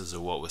processes,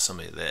 or what were some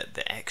of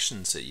the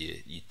actions that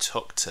you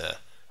took to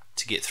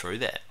get through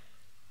that?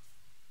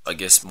 I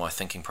guess my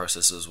thinking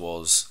processes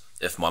was,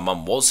 if my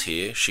mum was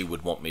here, she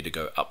would want me to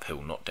go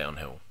uphill, not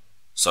downhill.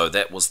 So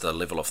that was the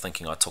level of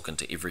thinking I took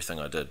into everything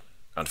I did.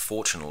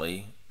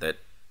 Unfortunately, that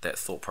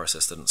thought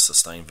process didn't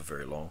sustain for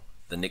very long.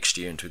 The next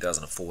year, in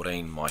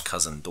 2014, my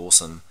cousin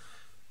Dawson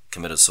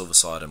committed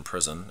suicide in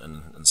prison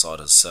inside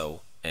his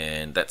cell,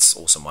 and that's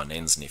also my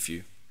nan's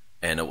nephew.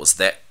 And it was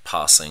that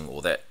passing,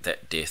 or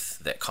that death,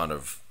 that kind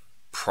of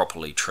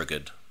properly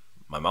triggered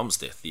my mum's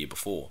death the year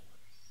before.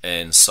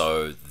 And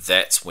so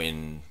that's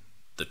when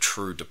the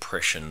true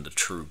depression, the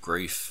true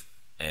grief,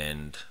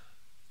 and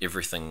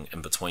everything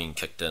in between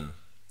kicked in.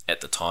 At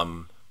the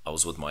time, I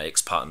was with my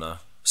ex-partner,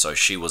 so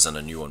she was in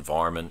a new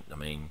environment. I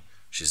mean,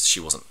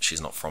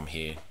 she's not from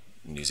here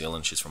in New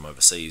Zealand, she's from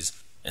overseas.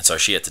 And so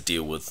she had to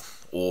deal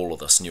with all of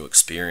this new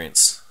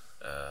experience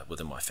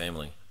within my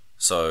family.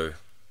 So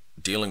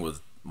dealing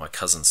with my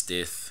cousin's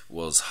death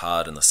was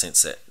hard in the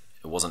sense that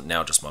it wasn't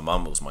now just my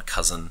mum, it was my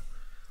cousin.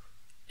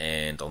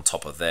 And on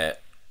top of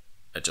that,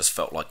 it just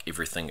felt like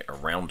everything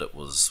around it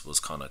was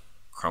kind of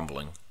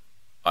crumbling.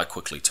 I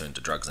quickly turned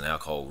to drugs and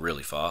alcohol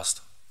really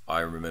fast. I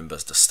remember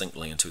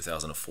distinctly in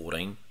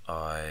 2014,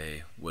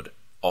 I would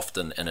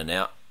often in and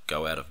out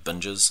go out of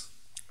binges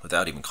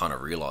without even kind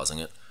of realizing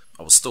it.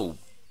 I was still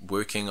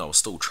working, I was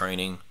still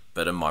training,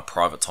 but in my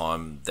private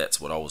time, that's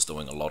what I was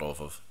doing a lot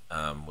of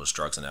was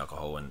drugs and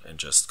alcohol, and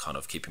just kind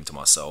of keeping to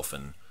myself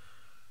and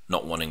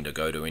not wanting to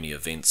go to any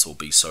events or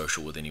be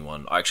social with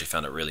anyone. I actually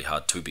found it really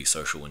hard to be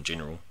social in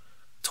general.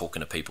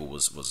 Talking to people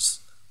was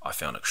I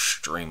found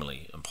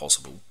extremely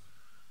impossible.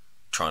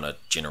 Trying to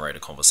generate a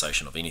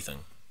conversation of anything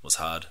was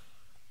hard.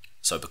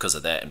 So because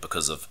of that, and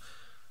because of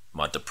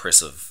my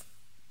depressive,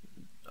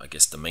 I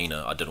guess,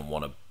 demeanor, I didn't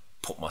want to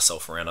put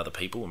myself around other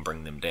people and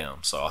bring them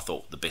down. So I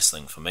thought the best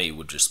thing for me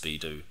would just be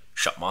to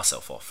shut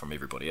myself off from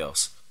everybody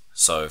else.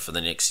 So for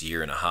the next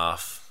year and a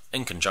half,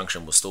 in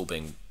conjunction with still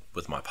being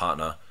with my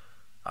partner,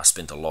 I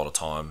spent a lot of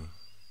time,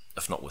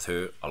 if not with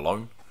her,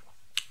 alone.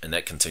 And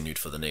that continued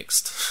for the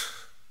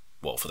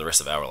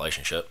rest of our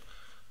relationship,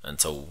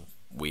 until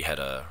we had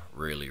a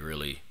really,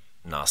 really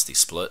nasty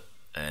split,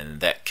 and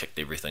that kicked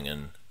everything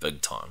in big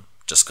time,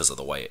 just because of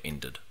the way it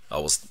ended. I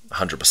was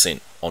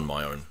 100% on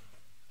my own.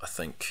 I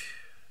think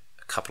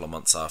a couple of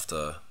months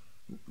after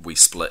we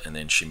split and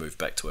then she moved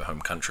back to her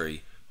home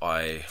country,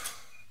 I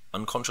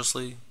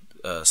unconsciously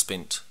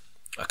spent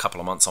a couple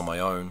of months on my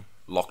own,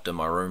 locked in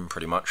my room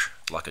pretty much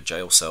like a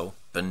jail cell,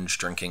 binge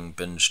drinking,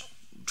 binge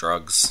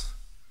drugs,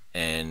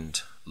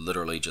 and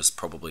literally just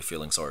probably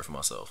feeling sorry for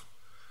myself.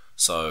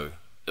 So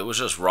it was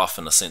just rough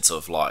in the sense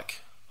of,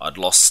 like, I'd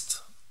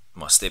lost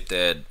my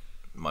stepdad,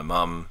 my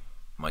mum,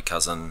 my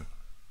cousin,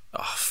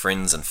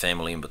 friends and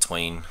family in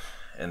between,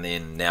 and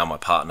then now my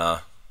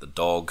partner, the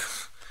dog,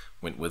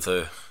 went with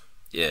her.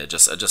 Yeah, it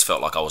just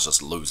felt like I was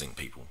just losing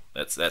people.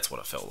 That's what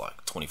it felt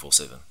like,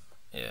 24/7.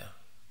 Yeah,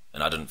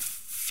 and I didn't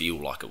feel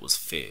like it was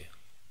fair.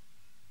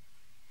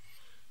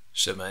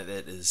 Shit, mate,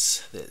 that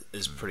is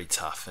pretty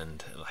tough,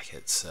 and like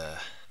it's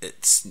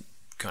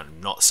kind of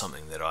not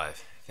something that I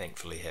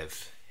thankfully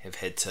have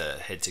had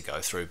to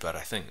go through. But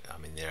I think, I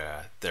mean,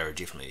 there are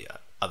definitely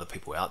other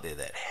people out there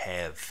that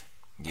have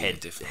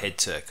had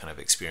to kind of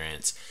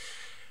experience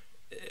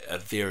a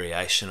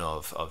variation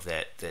of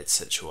that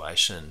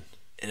situation.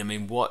 And I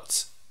mean,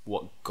 what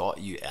got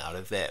you out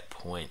of that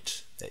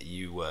point that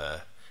you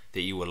were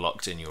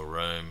locked in your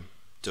room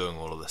doing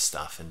all of this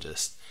stuff and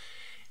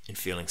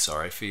feeling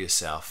sorry for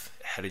yourself?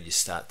 How did you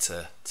start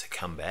to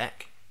come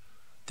back?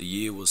 The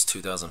year was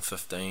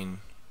 2015,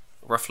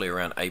 roughly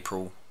around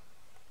April.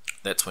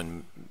 That's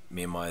when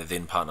me and my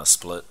then partner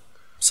split.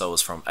 So it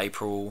was from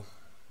April,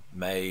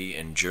 May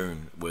and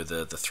June were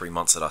the 3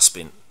 months that I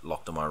spent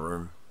locked in my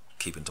room,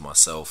 keeping to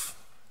myself,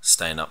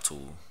 staying up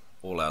till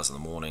all hours in the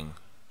morning.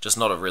 Just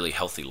not a really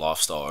healthy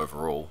lifestyle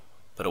overall.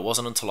 But it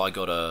wasn't until I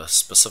got a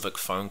specific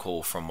phone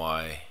call from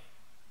my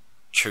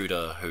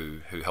tutor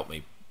who helped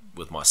me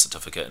with my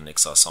certificate in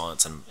exercise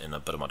science and a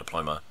bit of my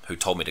diploma, who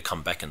told me to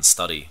come back and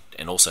study,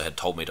 and also had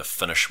told me to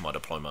finish my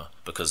diploma,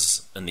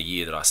 because in the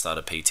year that I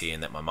started PT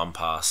and that my mum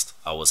passed,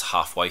 I was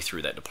halfway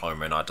through that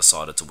diploma and I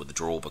decided to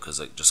withdraw because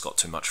it just got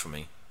too much for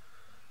me.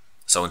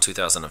 So in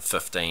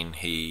 2015,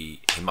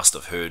 he must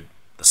have heard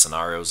the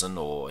scenario I was in,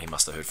 or he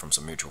must have heard from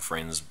some mutual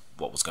friends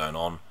what was going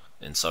on,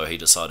 and so he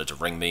decided to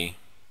ring me.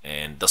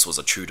 And this was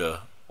a tutor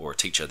or a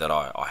teacher that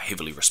I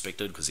heavily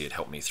respected, because he had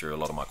helped me through a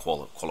lot of my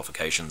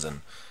qualifications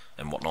and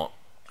whatnot.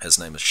 His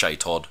name is Shay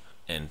Todd,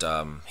 and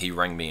he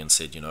rang me and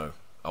said,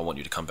 I want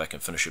you to come back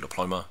and finish your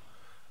diploma.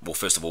 Well,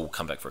 first of all,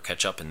 come back for a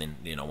catch up, and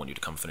then I want you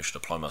to come finish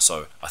your diploma.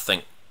 So I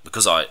think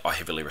because I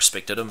heavily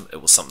respected him,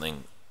 it was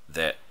something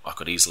that I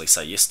could easily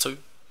say yes to,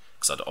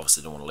 because I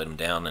obviously didn't want to let him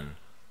down.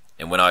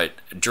 And when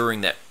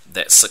during that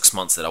 6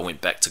 months that I went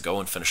back to go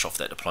and finish off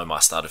that diploma, I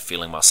started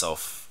feeling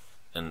myself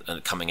and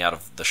coming out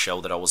of the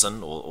shell that I was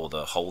in, or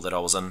the hole that I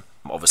was in.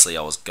 Obviously,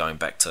 I was going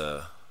back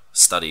to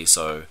study,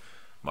 so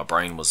my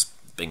brain was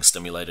being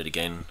stimulated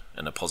again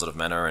in a positive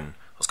manner, and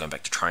I was going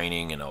back to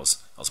training, and I was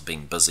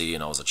being busy,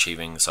 and I was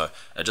achieving. So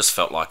it just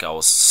felt like I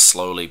was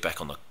slowly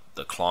back on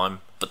the climb.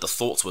 But the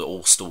thoughts were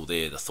all still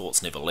there. The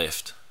thoughts never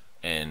left,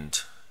 and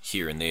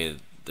here and there,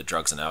 the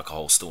drugs and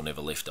alcohol still never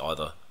left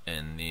either.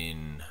 And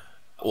then,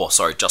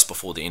 just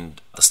before the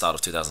start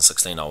of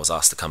 2016, I was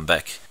asked to come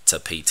back to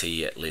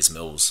PT at Les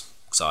Mills,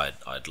 because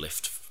I'd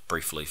left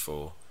briefly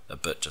for a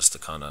bit just to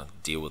kind of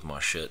deal with my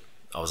shit.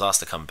 I was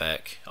asked to come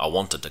back. I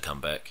wanted to come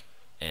back,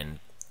 and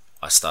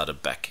I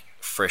started back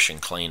fresh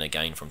and clean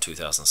again from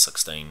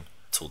 2016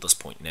 till this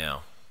point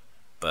now.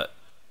 But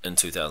in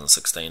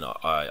 2016,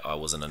 I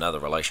was in another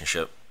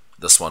relationship.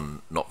 This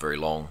one not very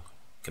long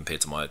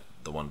compared to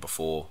the one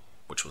before,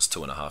 which was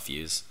 2.5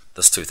 years.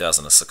 This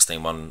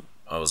 2016 one,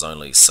 I was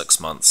only 6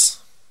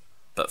 months,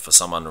 but for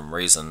some unknown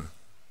reason,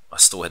 I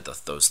still had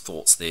those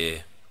thoughts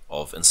there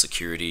of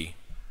insecurity,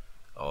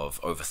 of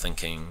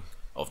overthinking,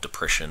 of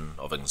depression,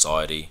 of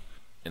anxiety,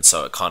 and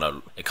so it kind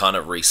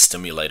of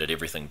re-stimulated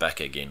everything back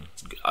again.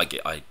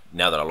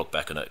 Now that I look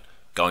back on it,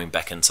 going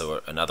back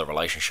into another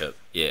relationship,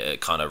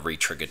 it kind of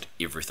re-triggered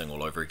everything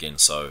all over again.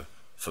 So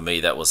for me,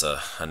 that was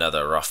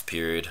another rough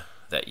period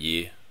that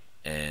year,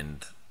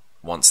 and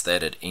once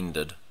that had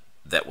ended,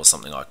 that was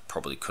something I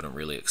probably couldn't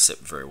really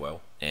accept very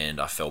well, and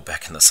I fell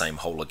back in the same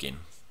hole again.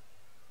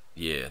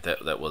 Yeah,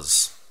 that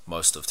was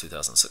most of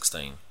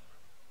 2016.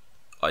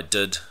 I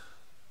did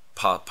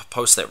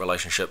post that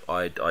relationship.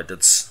 I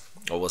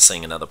was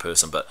seeing another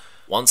person, but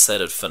once that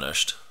had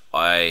finished,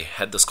 I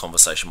had this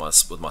conversation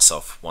with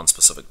myself one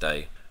specific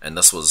day, and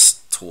this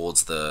was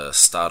towards the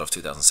start of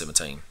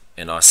 2017.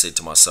 And I said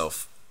to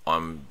myself,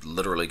 I'm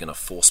literally going to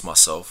force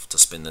myself to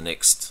spend the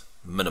next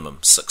minimum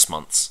 6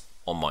 months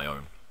on my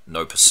own.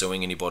 No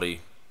pursuing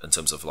anybody in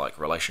terms of like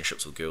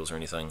relationships with girls or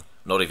anything.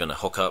 Not even a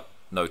hookup.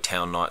 No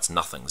town nights.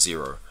 Nothing.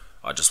 Zero.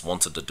 I just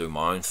wanted to do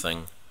my own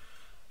thing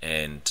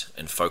and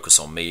focus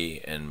on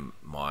me and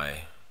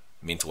my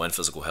mental and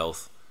physical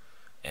health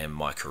and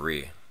my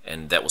career.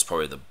 And that was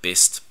probably the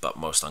best but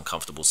most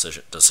uncomfortable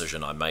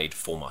decision I made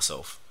for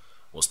myself,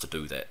 was to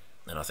do that.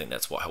 And I think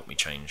that's what helped me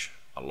change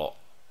a lot,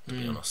 to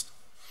be honest.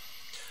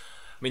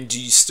 I mean,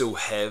 do you still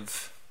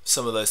have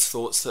some of those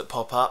thoughts that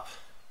pop up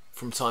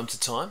from time to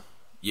time?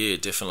 Yeah,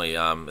 definitely.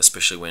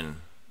 Especially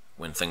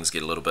when things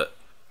get a little bit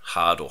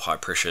hard or high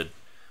pressured,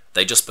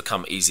 they just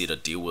become easier to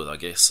deal with, I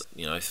guess.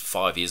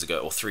 5 years ago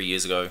or 3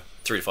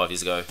 to 5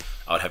 years ago,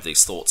 I would have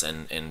these thoughts,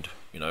 and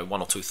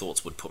one or two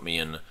thoughts would put me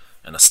in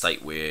a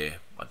state where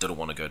I didn't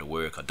want to go to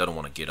work, I didn't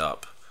want to get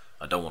up,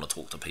 I don't want to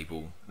talk to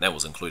people. That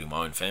was including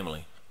my own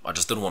family. I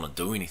just didn't want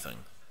to do anything.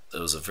 It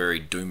was a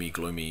very doomy,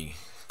 gloomy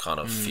kind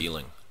of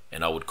feeling,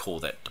 and I would call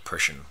that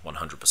depression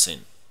 100%.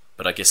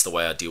 But I guess the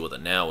way I deal with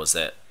it now is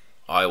that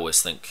I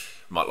always think,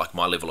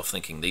 my level of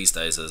thinking these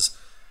days is,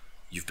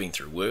 you've been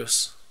through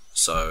worse,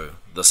 so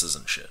this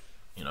isn't shit.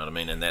 You know what I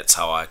mean? And that's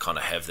how I kind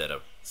of have that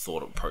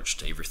thought approach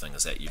to everything,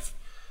 is that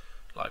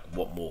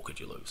what more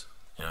could you lose?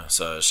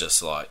 So it's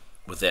just like,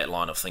 with that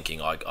line of thinking,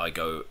 I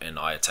go and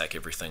I attack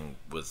everything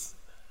with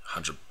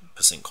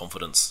 100%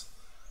 confidence,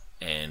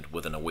 and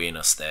with an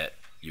awareness that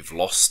you've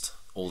lost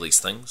all these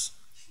things.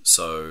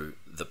 So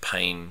the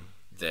pain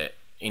that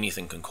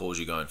anything can cause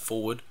you going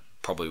forward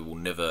probably will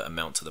never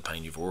amount to the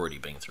pain you've already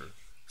been through.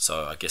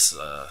 So I guess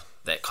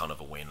that kind of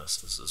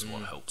awareness is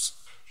what helps.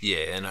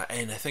 Yeah, and I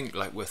think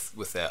like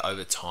with that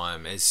over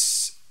time,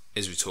 as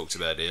we talked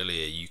about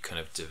earlier, you kind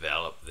of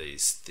develop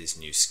these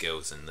new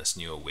skills and this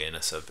new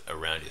awareness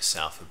around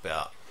yourself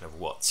about kind of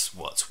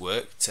what's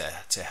worked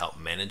to help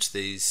manage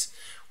these,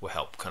 or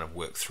help kind of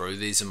work through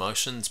these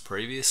emotions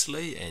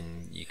previously,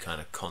 and you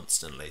kind of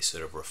constantly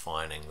sort of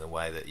refining the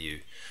way that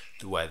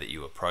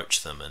you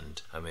approach them.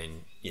 And I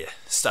mean, yeah,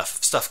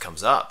 stuff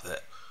comes up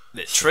that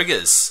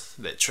triggers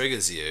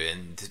you,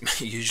 and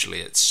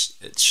usually it's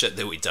shit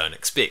that we don't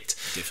expect.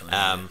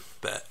 Definitely.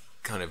 But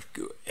kind of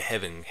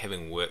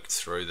having worked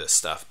through this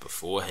stuff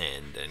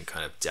beforehand and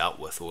kind of dealt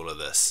with all of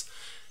this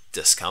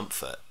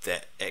discomfort,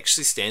 that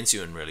actually stands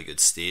you in really good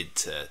stead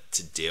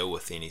to deal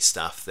with any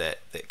stuff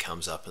that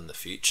comes up in the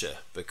future,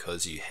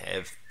 because you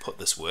have put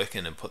this work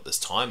in and put this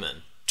time in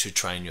to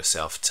train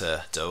yourself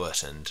to do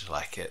it. And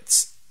like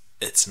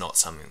it's not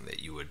something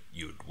that you would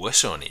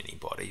wish on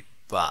anybody,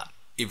 but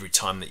every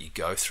time that you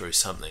go through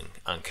something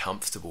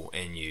uncomfortable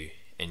and you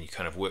and you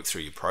kind of work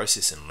through your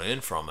process and learn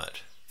from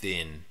it,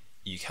 then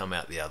you come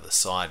out the other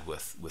side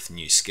with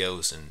new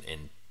skills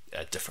and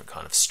a different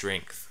kind of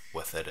strength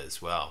with it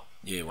as well.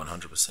 Yeah,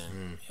 100%.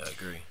 Yeah, I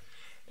agree.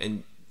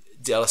 And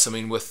Dallas, I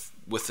mean, with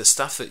the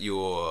stuff that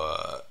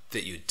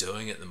you're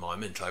doing at the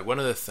moment, like one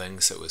of the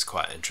things that was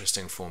quite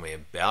interesting for me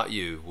about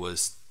you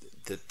was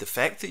the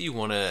fact that you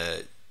want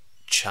to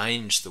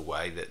change the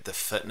way that the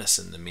fitness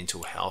and the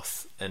mental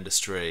health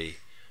industry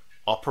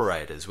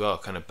operate as well,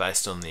 kind of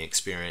based on the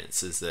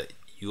experiences that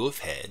you've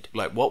had.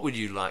 Like, what would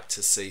you like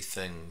to see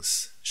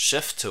things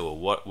shift to, or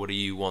what do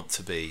you want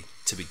to be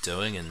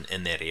doing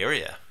in that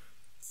area?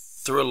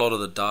 Through a lot of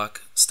the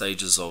dark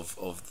stages of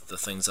the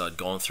things I'd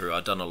gone through,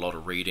 I'd done a lot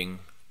of reading,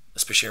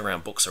 especially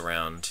around books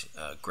around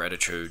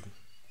gratitude,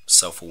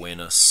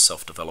 self-awareness,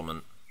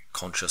 self-development,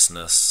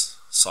 consciousness,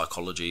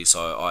 psychology.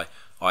 So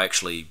I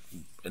actually,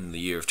 in the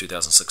year of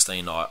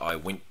 2016, I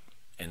went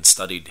and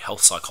studied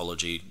health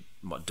psychology,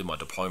 did my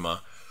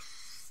diploma,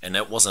 and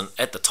that wasn't,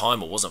 at the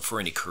time, it wasn't for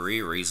any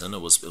career reason.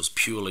 It was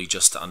purely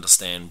just to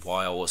understand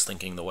why I was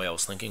thinking the way I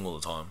was thinking all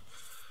the time.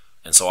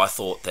 And so I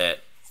thought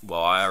that,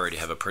 well, I already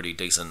have a pretty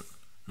decent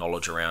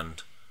knowledge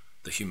around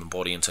the human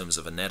body in terms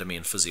of anatomy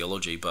and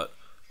physiology, but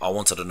I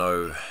wanted to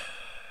know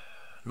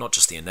not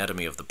just the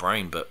anatomy of the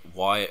brain, but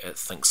why it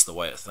thinks the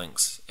way it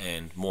thinks,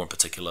 and more in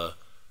particular,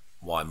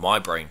 why my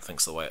brain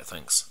thinks the way it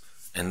thinks.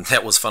 And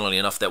that was, funnily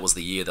enough, that was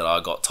the year that I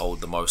got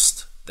told the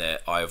most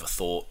that I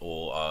overthought,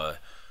 or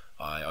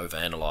I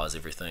overanalyze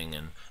everything,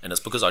 and it's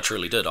because I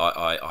truly did.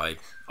 I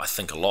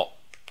think a lot,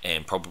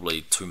 and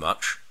probably too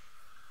much,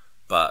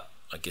 but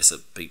I guess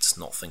it beats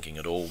not thinking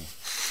at all.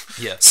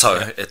 Yeah.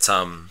 So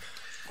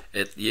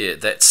yeah.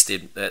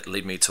 That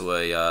led me to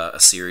a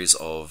series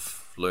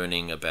of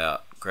learning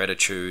about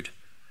gratitude,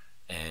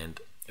 and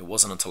it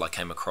wasn't until I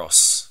came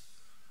across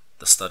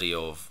the study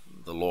of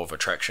the law of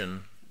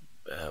attraction,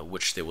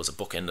 which there was a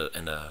book and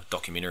a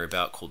documentary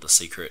about called The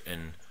Secret,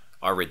 and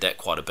I read that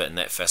quite a bit, and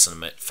that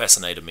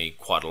fascinated me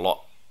quite a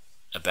lot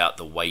about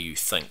the way you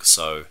think.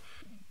 So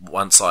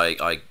once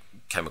I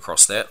came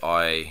across that,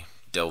 I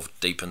delved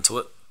deep into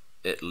it.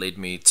 It led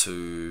me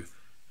to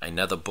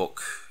another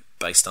book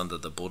based under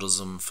the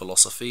Buddhism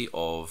philosophy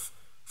of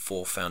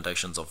 4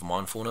 foundations of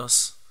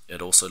mindfulness.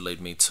 It also led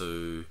me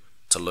to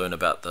learn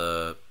about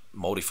the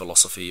Māori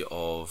philosophy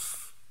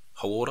of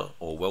hauora,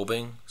 or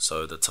well-being,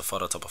 so the Te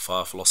Whara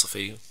Tapawhā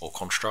philosophy or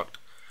construct.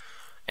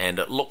 And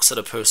it looks at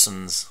a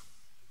person's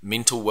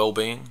mental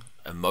well-being,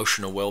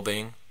 emotional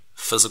well-being,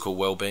 physical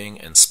well-being,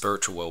 and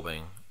spiritual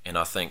well-being. And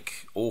I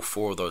think all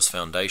 4 of those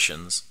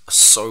foundations are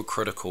so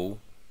critical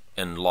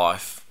in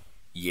life,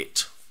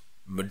 yet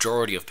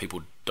majority of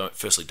people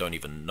don't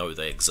even know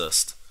they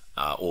exist,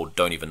 or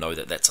don't even know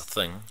that that's a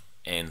thing,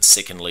 and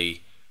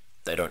secondly,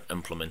 they don't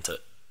implement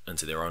it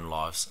into their own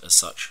lives as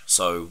such.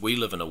 So we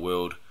live in a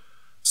world,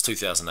 it's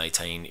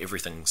 2018,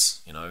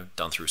 everything's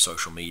done through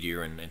social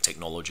media and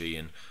technology,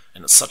 and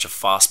it's such a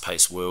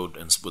fast-paced world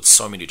and with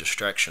so many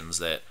distractions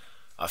that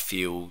I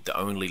feel the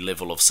only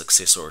level of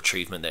success or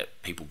achievement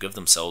that people give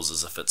themselves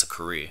is if it's a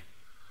career.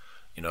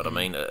 You know what I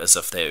mean? As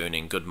if they're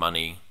earning good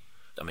money.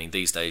 I mean,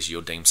 these days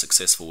you're deemed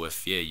successful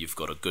if, you've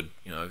got a good,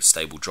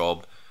 stable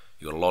job,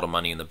 you've got a lot of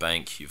money in the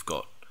bank, you've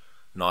got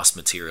nice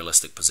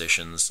materialistic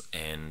possessions,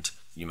 and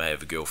you may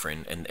have a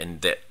girlfriend,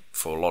 and that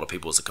for a lot of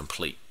people is a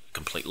complete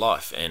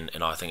life, and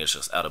I think it's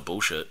just utter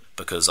bullshit,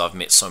 because I've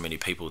met so many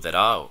people that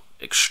are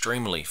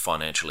extremely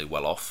financially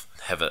well off,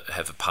 have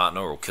a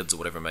partner or kids or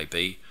whatever it may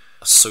be,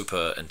 are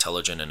super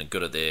intelligent and are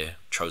good at their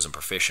chosen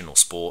profession or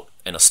sport,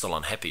 and are still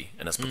unhappy,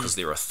 and it's because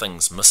there are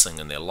things missing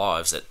in their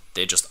lives that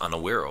they're just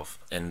unaware of,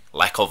 and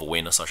lack of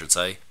awareness, I should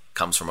say,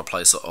 comes from a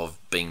place of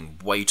being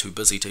way too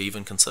busy to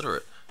even consider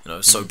it.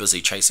 So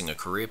busy chasing a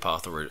career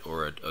path or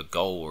a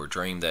goal or a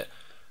dream that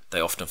they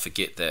often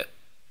forget that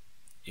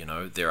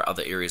there are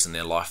other areas in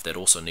their life that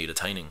also need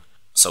attaining.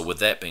 So with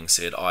that being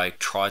said, I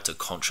try to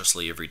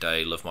consciously every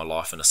day live my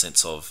life in a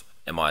sense of,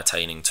 am I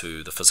attaining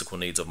to the physical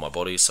needs of my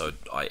body? So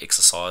I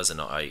exercise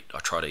and I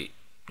try to eat,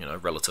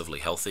 relatively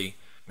healthy.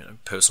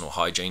 Personal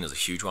hygiene is a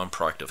huge one,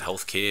 proactive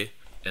healthcare.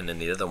 And then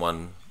the other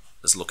one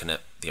is looking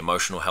at the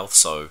emotional health.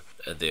 So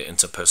their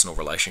interpersonal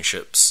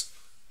relationships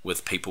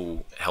with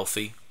people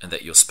healthy, and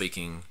that you're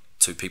speaking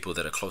to people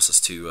that are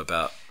closest to you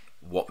about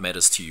what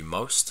matters to you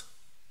most.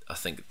 I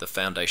think the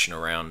foundation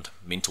around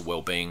mental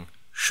well-being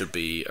should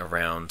be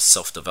around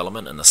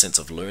self-development in the sense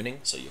of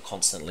learning, so you're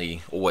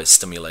constantly always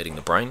stimulating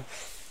the brain.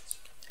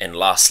 And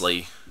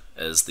lastly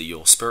is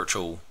your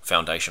spiritual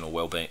foundation or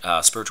well-being,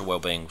 spiritual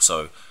well-being,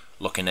 so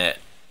looking at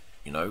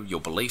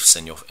your beliefs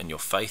and your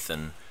faith,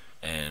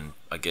 and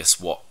I guess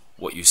what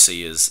you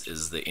see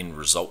is the end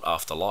result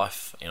after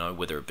life,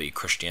 whether it be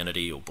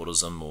Christianity or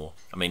Buddhism, or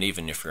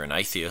even if you're an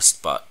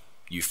atheist but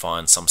you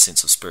find some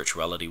sense of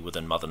spirituality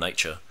within Mother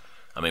Nature.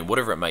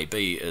 Whatever it may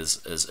be,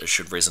 is it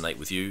should resonate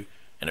with you,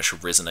 and it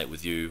should resonate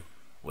with you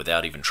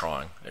without even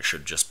trying. It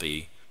should just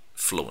be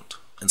fluent.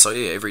 And so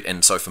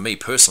so for me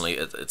personally,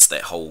 it's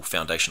that whole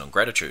foundation on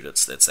gratitude.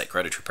 It's that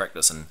gratitude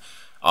practice. And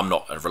I'm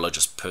not a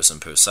religious person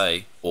per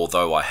se,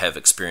 although I have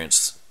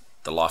experienced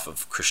the life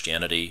of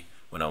Christianity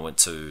when I used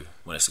to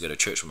go to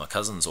church with my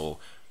cousins, or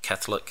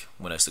Catholic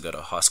when I used to go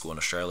to high school in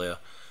Australia,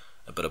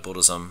 a bit of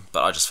Buddhism,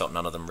 but I just felt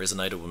none of them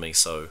resonated with me.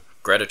 So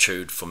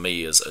gratitude for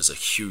me is a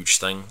huge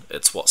thing.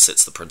 It's what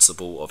sets the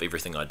principle of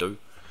everything I do,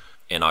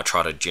 and I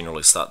try to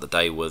generally start the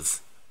day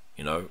with,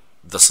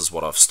 this is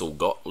what I've still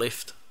got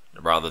left,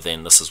 rather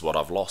than this is what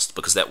I've lost,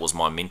 because that was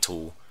my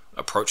mental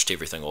approach to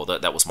everything, or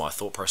that was my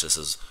thought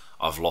processes.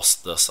 I've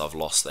lost this, I've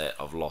lost that,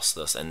 I've lost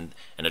this, and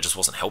it just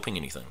wasn't helping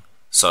anything.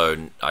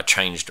 So I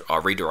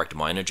redirected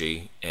my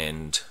energy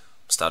and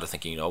started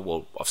thinking,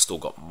 well, I've still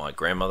got my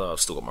grandmother,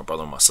 I've still got my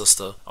brother and my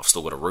sister, I've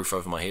still got a roof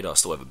over my head, I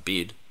still have a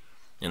bed,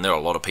 and there are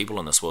a lot of people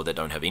in this world that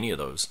don't have any of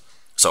those.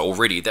 So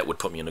already that would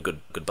put me in a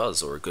good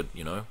buzz, or a good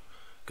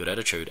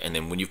attitude. And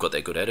then when you've got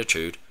that good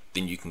attitude,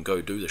 then you can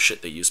go do the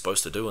shit that you're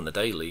supposed to do in the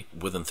daily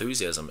with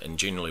enthusiasm, and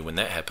generally when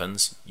that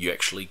happens, you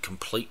actually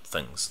complete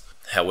things.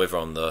 However,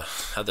 on the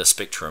other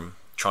spectrum,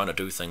 trying to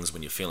do things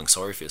when you're feeling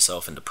sorry for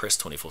yourself and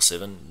depressed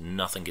 24/7,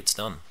 nothing gets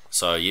done.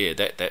 So yeah,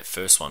 that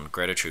first one,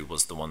 gratitude,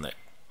 was the one that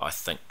I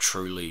think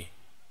truly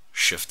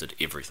shifted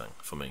everything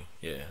for me.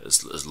 Yeah,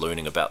 is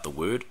learning about the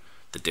word,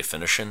 the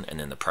definition, and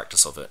then the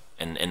practice of it.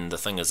 And the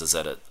thing is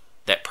that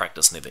that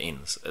practice never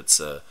ends.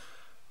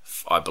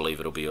 I believe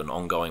it'll be an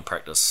ongoing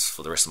practice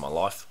for the rest of my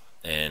life,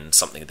 and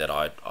something that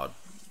I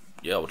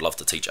would love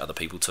to teach other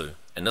people too.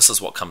 And this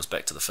is what comes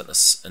back to the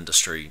fitness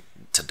industry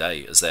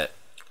today, is that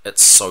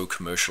it's so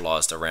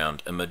commercialized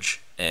around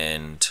image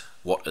and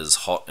what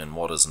is hot and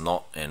what is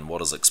not, and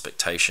what is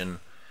expectation.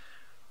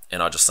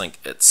 And I just think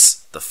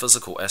it's the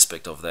physical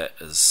aspect of that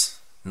is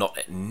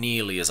not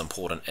nearly as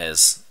important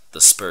as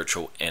the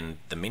spiritual and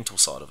the mental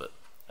side of it.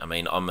 I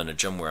mean, I'm in a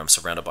gym where I'm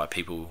surrounded by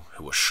people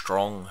who are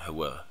strong,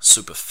 who are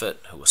super fit,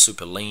 who are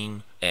super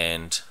lean,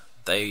 and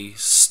they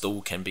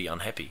still can be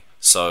unhappy.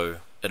 So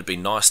it'd be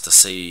nice to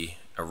see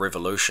a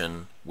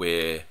revolution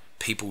where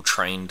people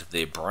trained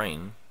their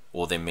brain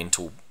or their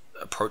mental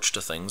approach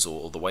to things,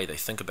 or the way they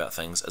think about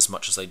things, as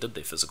much as they did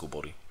their physical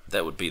body.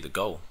 That would be the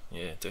goal.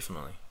 Yeah,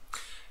 definitely.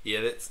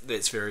 Yeah,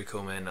 that's very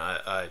cool, man.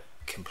 I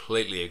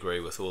completely agree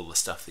with all the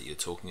stuff that you're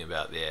talking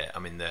about there. I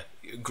mean, the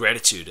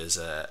gratitude is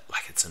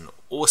it's an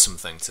awesome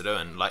thing to do,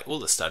 and like all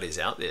the studies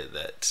out there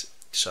that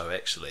show,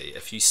 actually,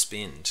 if you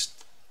spend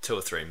 2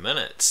 or 3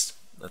 minutes,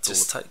 that's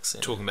all it takes.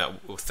 Yeah. Talking about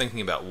or thinking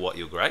about what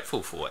you're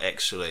grateful for,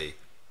 actually,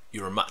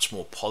 you're a much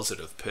more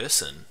positive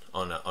person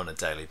on a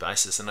daily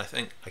basis. And I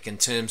think, like, in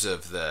terms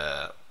of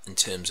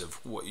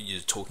what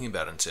you're talking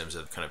about, in terms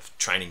of kind of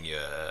training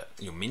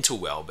your mental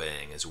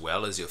well-being as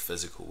well as your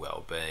physical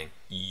well-being,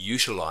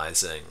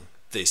 utilizing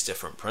these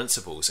different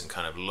principles and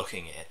kind of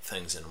looking at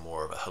things in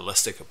more of a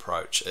holistic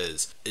approach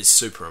is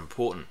super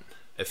important.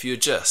 If you're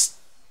just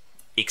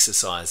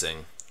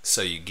exercising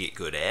so you get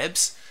good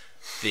abs,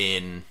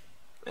 then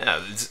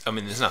there's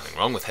nothing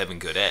wrong with having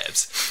good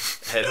abs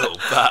at all,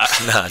 but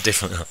no,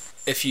 definitely not.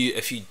 If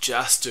you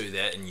just do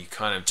that and you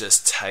kind of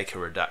just take a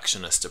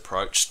reductionist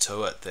approach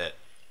to it, that,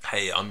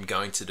 hey, I'm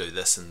going to do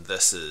this, and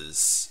this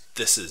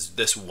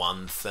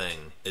one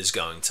thing is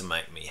going to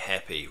make me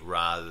happy,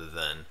 rather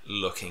than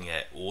looking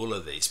at all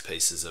of these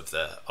pieces of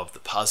the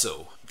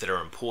puzzle that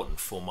are important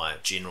for my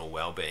general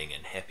well-being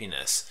and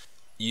happiness,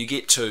 you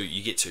get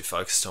too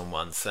focused on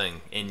one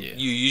thing, and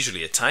you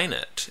usually attain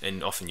it,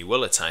 and often you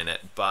will attain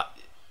it, but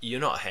you're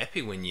not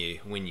happy when you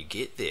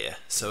get there.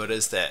 So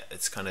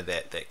it's kind of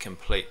that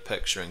complete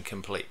picture and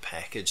complete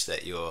package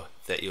that you're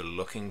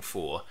looking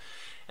for.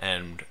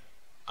 And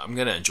I'm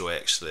going to enjoy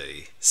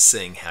actually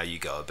seeing how you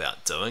go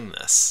about doing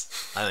this.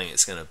 I think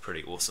it's going to be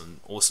pretty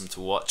awesome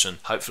to watch, and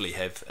hopefully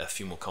have a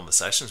few more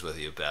conversations with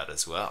you about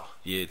as well.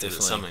 Yeah, definitely.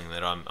 It's something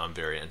that I'm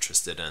very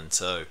interested in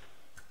too.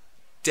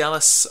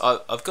 Dallas,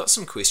 I've got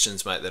some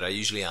questions, mate, that I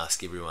usually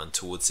ask everyone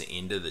towards the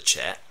end of the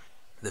chat.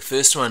 The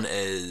first one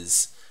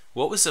is,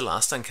 what was the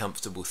last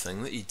uncomfortable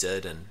thing that you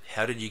did, and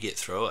how did you get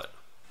through it?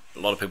 A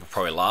lot of people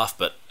probably laugh,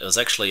 but it was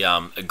actually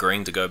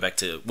agree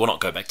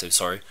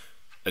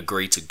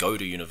to go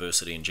to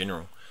university in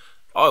general.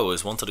 I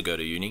always wanted to go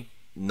to uni.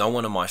 No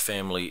one in my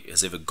family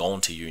has ever gone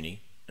to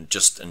uni, and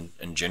just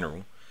in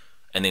general,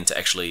 and then to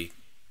actually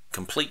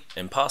complete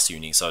and pass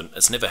uni. So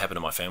it's never happened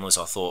in my family,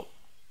 so I thought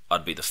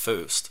I'd be the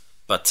first.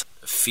 But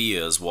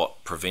fear is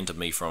what prevented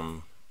me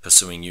from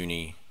pursuing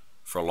uni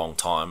for a long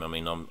time. I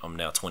mean, I'm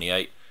now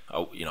 28.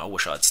 I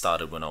wish I'd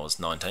started when I was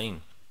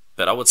 19.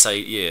 But I would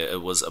say,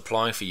 it was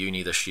applying for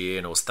uni this year,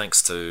 and it was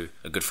thanks to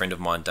a good friend of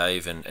mine,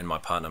 Dave, and my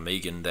partner,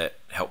 Megan, that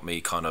helped me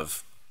kind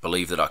of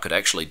believe that I could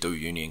actually do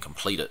uni and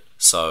complete it.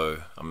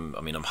 So, I'm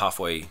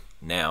halfway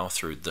now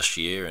through this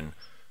year, and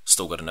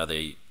still got another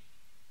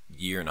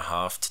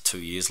 1.5 to 2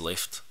 years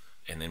left,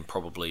 and then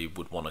probably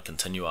would want to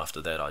continue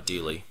after that,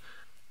 ideally.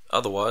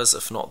 Otherwise,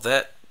 if not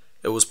that,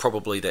 it was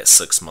probably that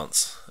 6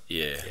 months.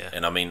 Yeah.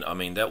 And I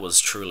mean that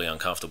was truly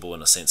uncomfortable,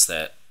 in a sense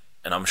that,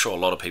 and I'm sure a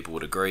lot of people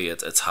would agree,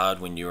 it's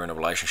hard when you're in a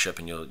relationship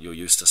and you're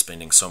used to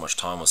spending so much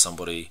time with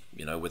somebody,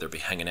 whether it be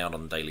hanging out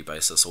on a daily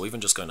basis or even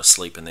just going to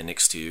sleep and they're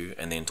next to you,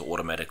 and then to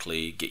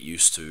automatically get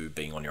used to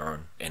being on your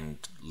own,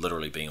 and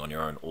literally being on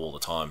your own all the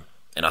time.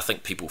 And I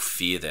think people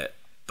fear that,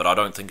 but I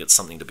don't think it's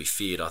something to be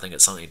feared. I think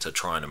it's something to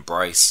try and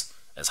embrace,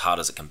 as hard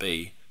as it can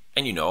be.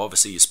 And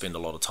obviously you spend a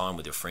lot of time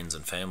with your friends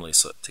and family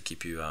so to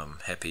keep you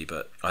happy.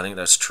 But I think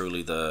that's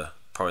truly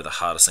probably the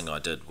hardest thing I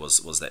did was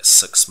that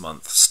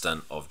 6-month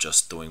stint of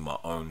just doing my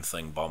own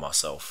thing by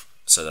myself,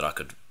 so that I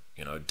could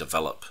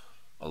develop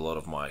a lot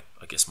of my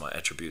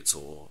attributes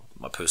or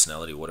my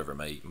personality or whatever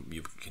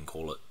you can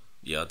call it.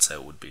 Yeah, I'd say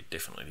it would be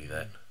definitely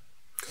that.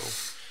 Cool.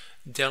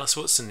 Dallas,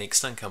 what's the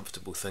next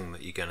uncomfortable thing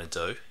that you're going to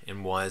do,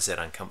 and why is that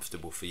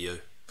uncomfortable for you?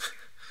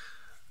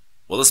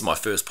 Well, this is my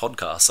first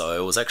podcast, so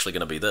it was actually going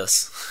to be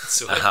this.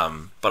 Sweet.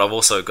 But I've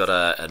also got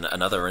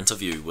another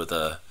interview with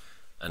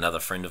another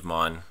friend of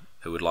mine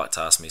who would like to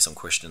ask me some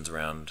questions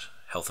around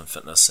health and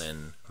fitness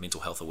and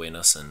mental health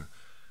awareness and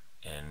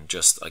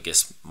just, I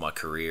guess, my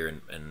career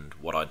and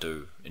what I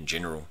do in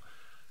general.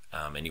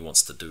 And he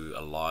wants to do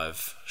a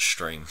live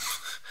stream.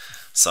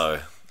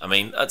 So, I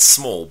mean, it's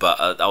small, but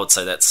I would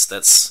say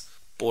that's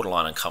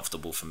borderline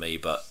uncomfortable for me.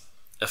 But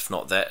if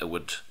not that, it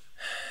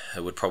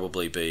would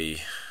probably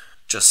be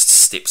just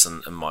steps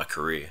in my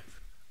career.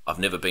 I've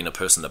never been a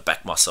person to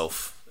back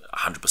myself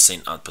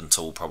 100% up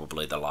until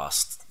probably the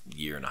last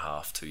year and a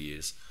half, 2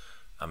 years.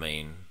 I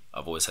mean,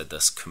 I've always had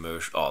this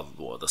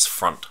this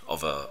front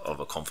of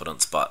a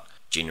confidence, but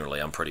generally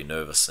I'm pretty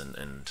nervous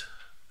and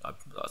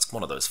it's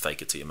one of those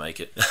fake it till you make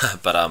it.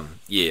 But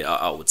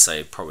I would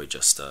say probably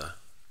just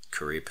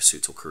career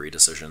pursuits or career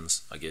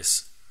decisions, I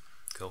guess.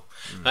 Cool.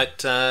 But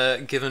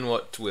given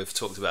what we've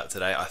talked about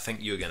today, I think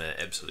you're going to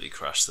absolutely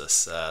crush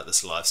this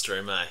live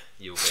stream, eh?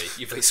 You'll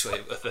be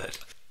sweet with it.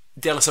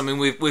 Dallas, I mean,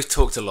 we've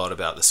talked a lot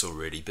about this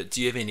already, but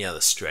do you have any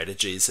other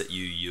strategies that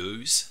you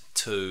use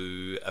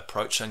to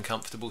approach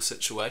uncomfortable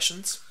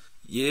situations?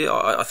 Yeah,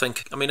 I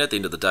think, I mean, at the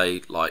end of the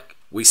day, like,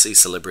 we see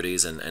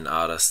celebrities and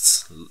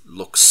artists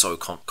look so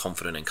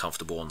confident and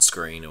comfortable on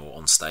screen or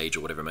on stage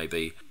or whatever it may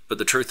be. But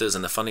the truth is,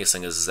 and the funniest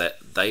thing is that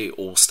they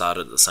all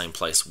started at the same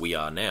place we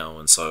are now.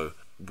 And so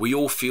we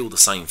all feel the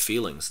same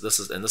feelings. This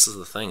is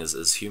the thing, is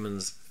as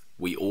humans,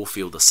 we all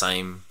feel the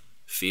same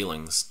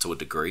feelings to a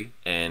degree.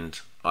 And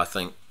I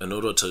think in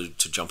order to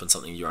jump in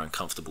something you're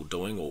uncomfortable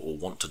doing or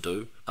want to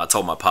do, I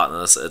told my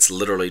partner this, it's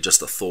literally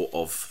just a thought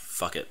of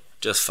fuck it.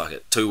 Just fuck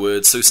it.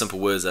 2 simple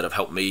words that have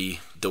helped me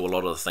do a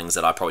lot of the things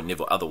that I probably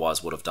never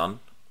otherwise would have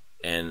done.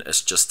 And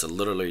it's just to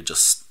literally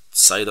just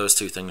say those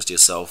 2 things to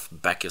yourself,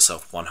 back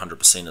yourself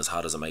 100% as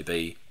hard as it may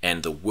be.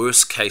 And the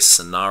worst case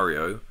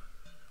scenario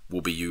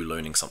will be you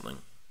learning something,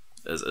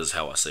 is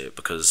how I see it.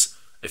 Because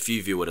if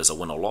you view it as a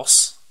win or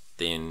loss,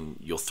 then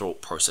your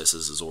thought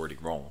processes is already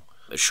wrong.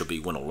 It should be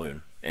win or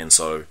learn. And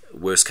so,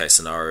 worst case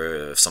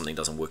scenario, if something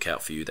doesn't work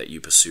out for you that you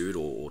pursued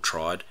or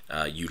tried,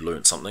 you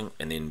learned something,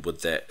 and then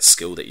with that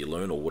skill that you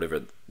learn, or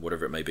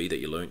whatever it may be that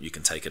you learn, you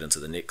can take it into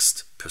the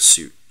next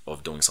pursuit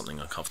of doing something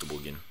uncomfortable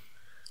again.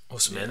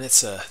 Awesome, man.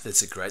 That's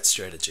a great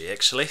strategy,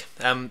 actually.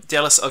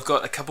 Dallas, I've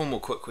got a couple more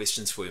quick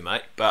questions for you,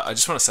 mate. But I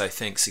just want to say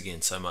thanks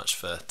again so much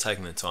for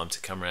taking the time to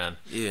come around,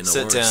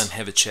 sit down,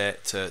 have a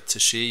chat, to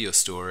share your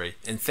story,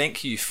 and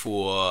thank you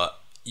for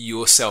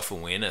your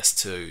self-awareness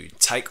to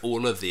take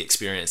all of the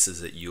experiences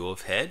that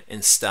you've had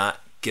and start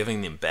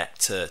giving them back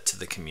to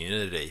the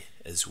community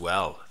as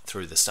well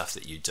through the stuff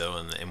that you do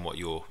and what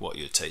you're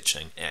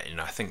teaching. And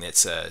I think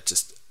that's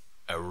just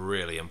a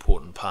really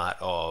important part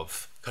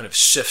of kind of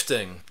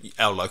shifting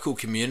our local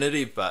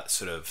community, but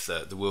sort of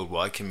the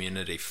worldwide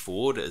community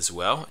forward as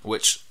well,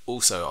 which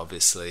also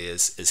obviously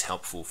is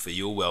helpful for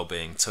your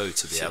well-being too,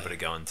 to be able to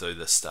go and do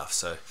this stuff.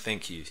 So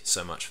thank you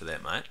so much for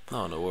that, mate.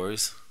 No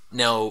worries.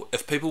 Now,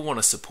 if people want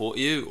to support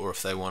you, or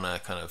if they want to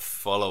kind of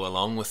follow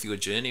along with your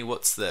journey,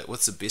 what's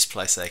the best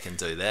place they can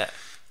do that?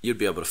 You'd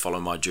be able to follow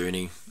my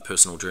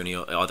personal journey,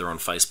 either on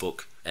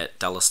Facebook at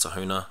Dallas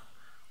Tahuna,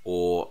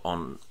 or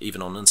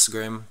even on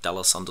Instagram,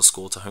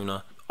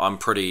 Dallas_Tahuna. I'm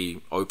pretty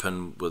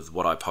open with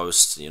what I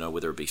post,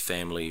 whether it be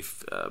family,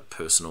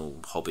 personal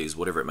hobbies,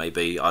 whatever it may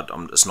be.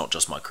 It's not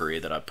just my career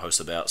that I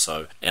post about.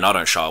 So, and I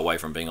don't shy away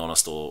from being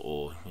honest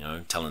or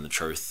telling the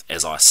truth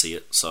as I see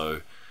it.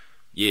 So,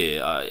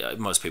 yeah,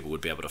 most people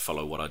would be able to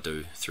follow what I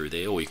do through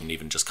there, or you can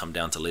even just come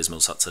down to Les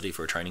Mills Hut City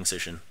for a training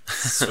session.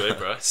 Sweet,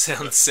 bro.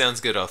 Sounds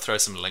good. I'll throw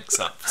some links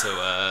up to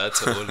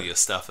all of your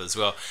stuff as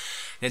well.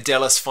 Now,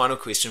 Dallas, final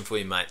question for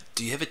you, mate.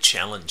 Do you have a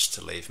challenge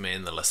to leave me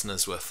and the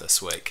listeners with this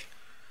week?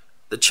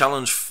 The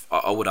challenge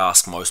I would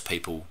ask most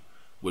people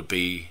would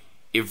be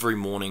every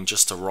morning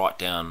just to write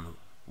down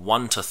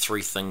 1 to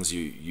 3 things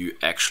you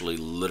actually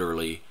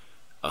literally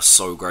are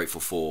so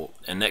grateful for.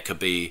 And that could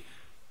be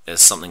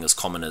as something as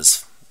common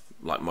as,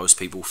 like most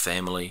people,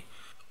 family,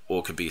 or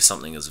it could be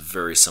something as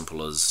very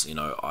simple as,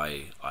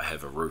 I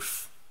have a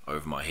roof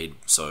over my head.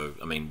 So,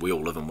 I mean, we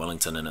all live in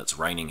Wellington and it's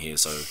raining here,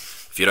 so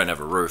if you don't have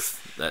a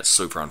roof, that's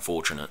super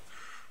unfortunate.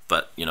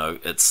 But,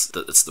 it's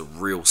the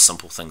real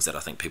simple things that I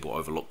think people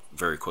overlook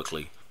very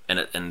quickly.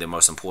 And the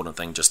most important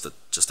thing, just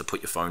to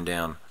put your phone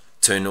down,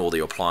 turn all the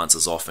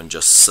appliances off and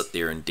just sit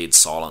there in dead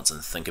silence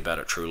and think about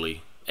it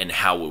truly, and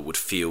how it would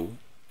feel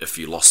if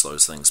you lost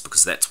those things,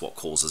 because that's what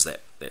causes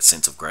that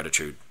sense of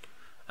gratitude.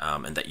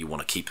 And that you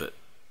want to keep it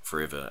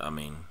forever. I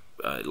mean,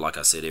 like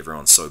I said,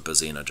 everyone's so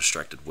busy in a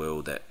distracted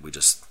world that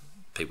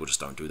people just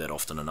don't do that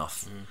often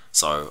enough.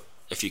 So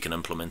if you can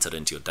implement it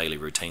into your daily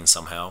routine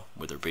somehow,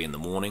 whether it be in the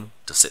morning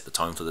to set the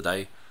tone for the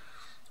day,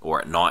 or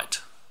at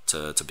night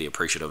to be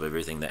appreciative of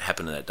everything that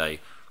happened in that day,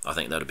 I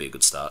think that'd be a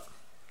good start.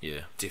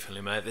 Yeah,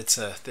 definitely, mate. That's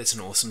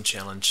an awesome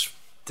challenge.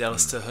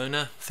 Dallas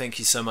Tahuna, thank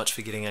you so much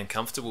for getting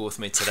uncomfortable with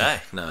me today.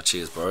 No,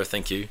 cheers, bro.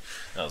 Thank you.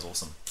 That was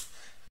awesome.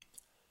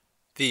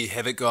 There you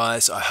have it,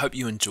 guys. I hope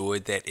you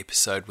enjoyed that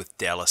episode with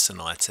Dallas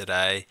and I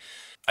today.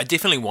 I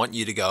definitely want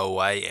you to go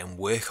away and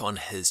work on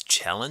his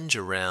challenge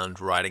around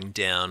writing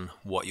down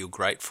what you're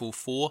grateful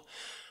for,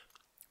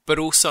 but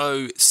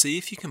also see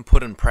if you can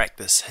put in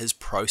practice his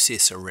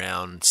process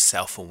around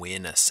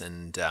self-awareness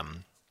and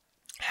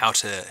how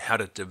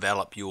to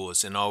develop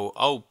yours. And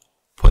I'll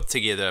put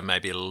together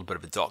maybe a little bit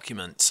of a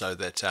document so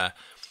that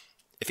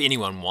if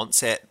anyone wants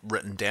that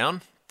written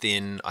down,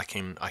 then I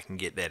can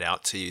get that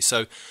out to you.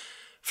 So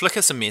flick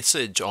us a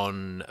message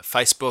on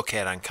Facebook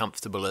at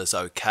Uncomfortable is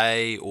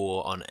Okay,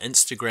 or on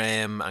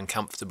Instagram,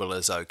 Uncomfortable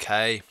is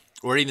Okay,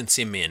 or even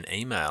send me an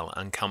email,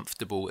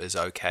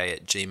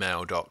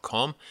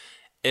 uncomfortableisokay@gmail.com,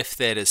 if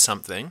that is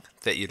something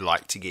that you'd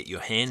like to get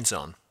your hands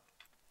on.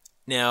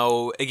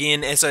 Now,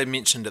 again, as I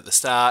mentioned at the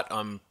start,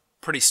 I'm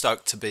pretty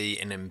stoked to be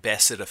an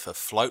ambassador for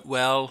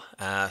Floatwell,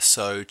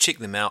 so check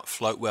them out,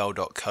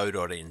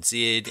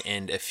 floatwell.co.nz,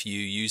 and if you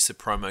use the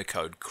promo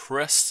code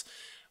Chris,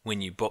 when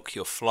you book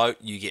your float,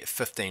 you get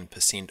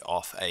 15%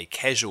 off a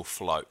casual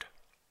float.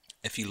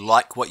 If you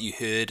like what you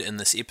heard in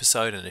this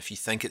episode, and if you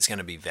think it's going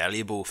to be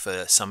valuable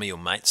for some of your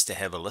mates to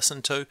have a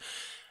listen to,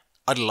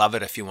 I'd love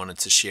it if you wanted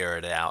to share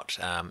it out.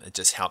 It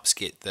just helps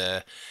get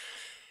the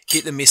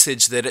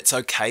message that it's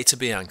okay to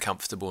be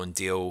uncomfortable and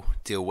deal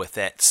with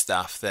that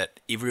stuff, that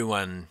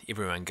everyone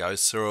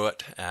goes through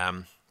it.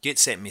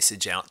 Gets that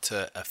message out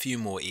to a few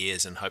more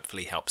ears and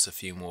hopefully helps a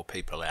few more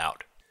people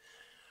out.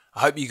 I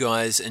hope you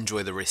guys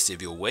enjoy the rest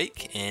of your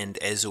week, and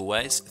as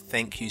always,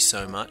 thank you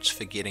so much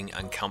for getting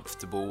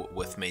uncomfortable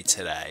with me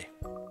today.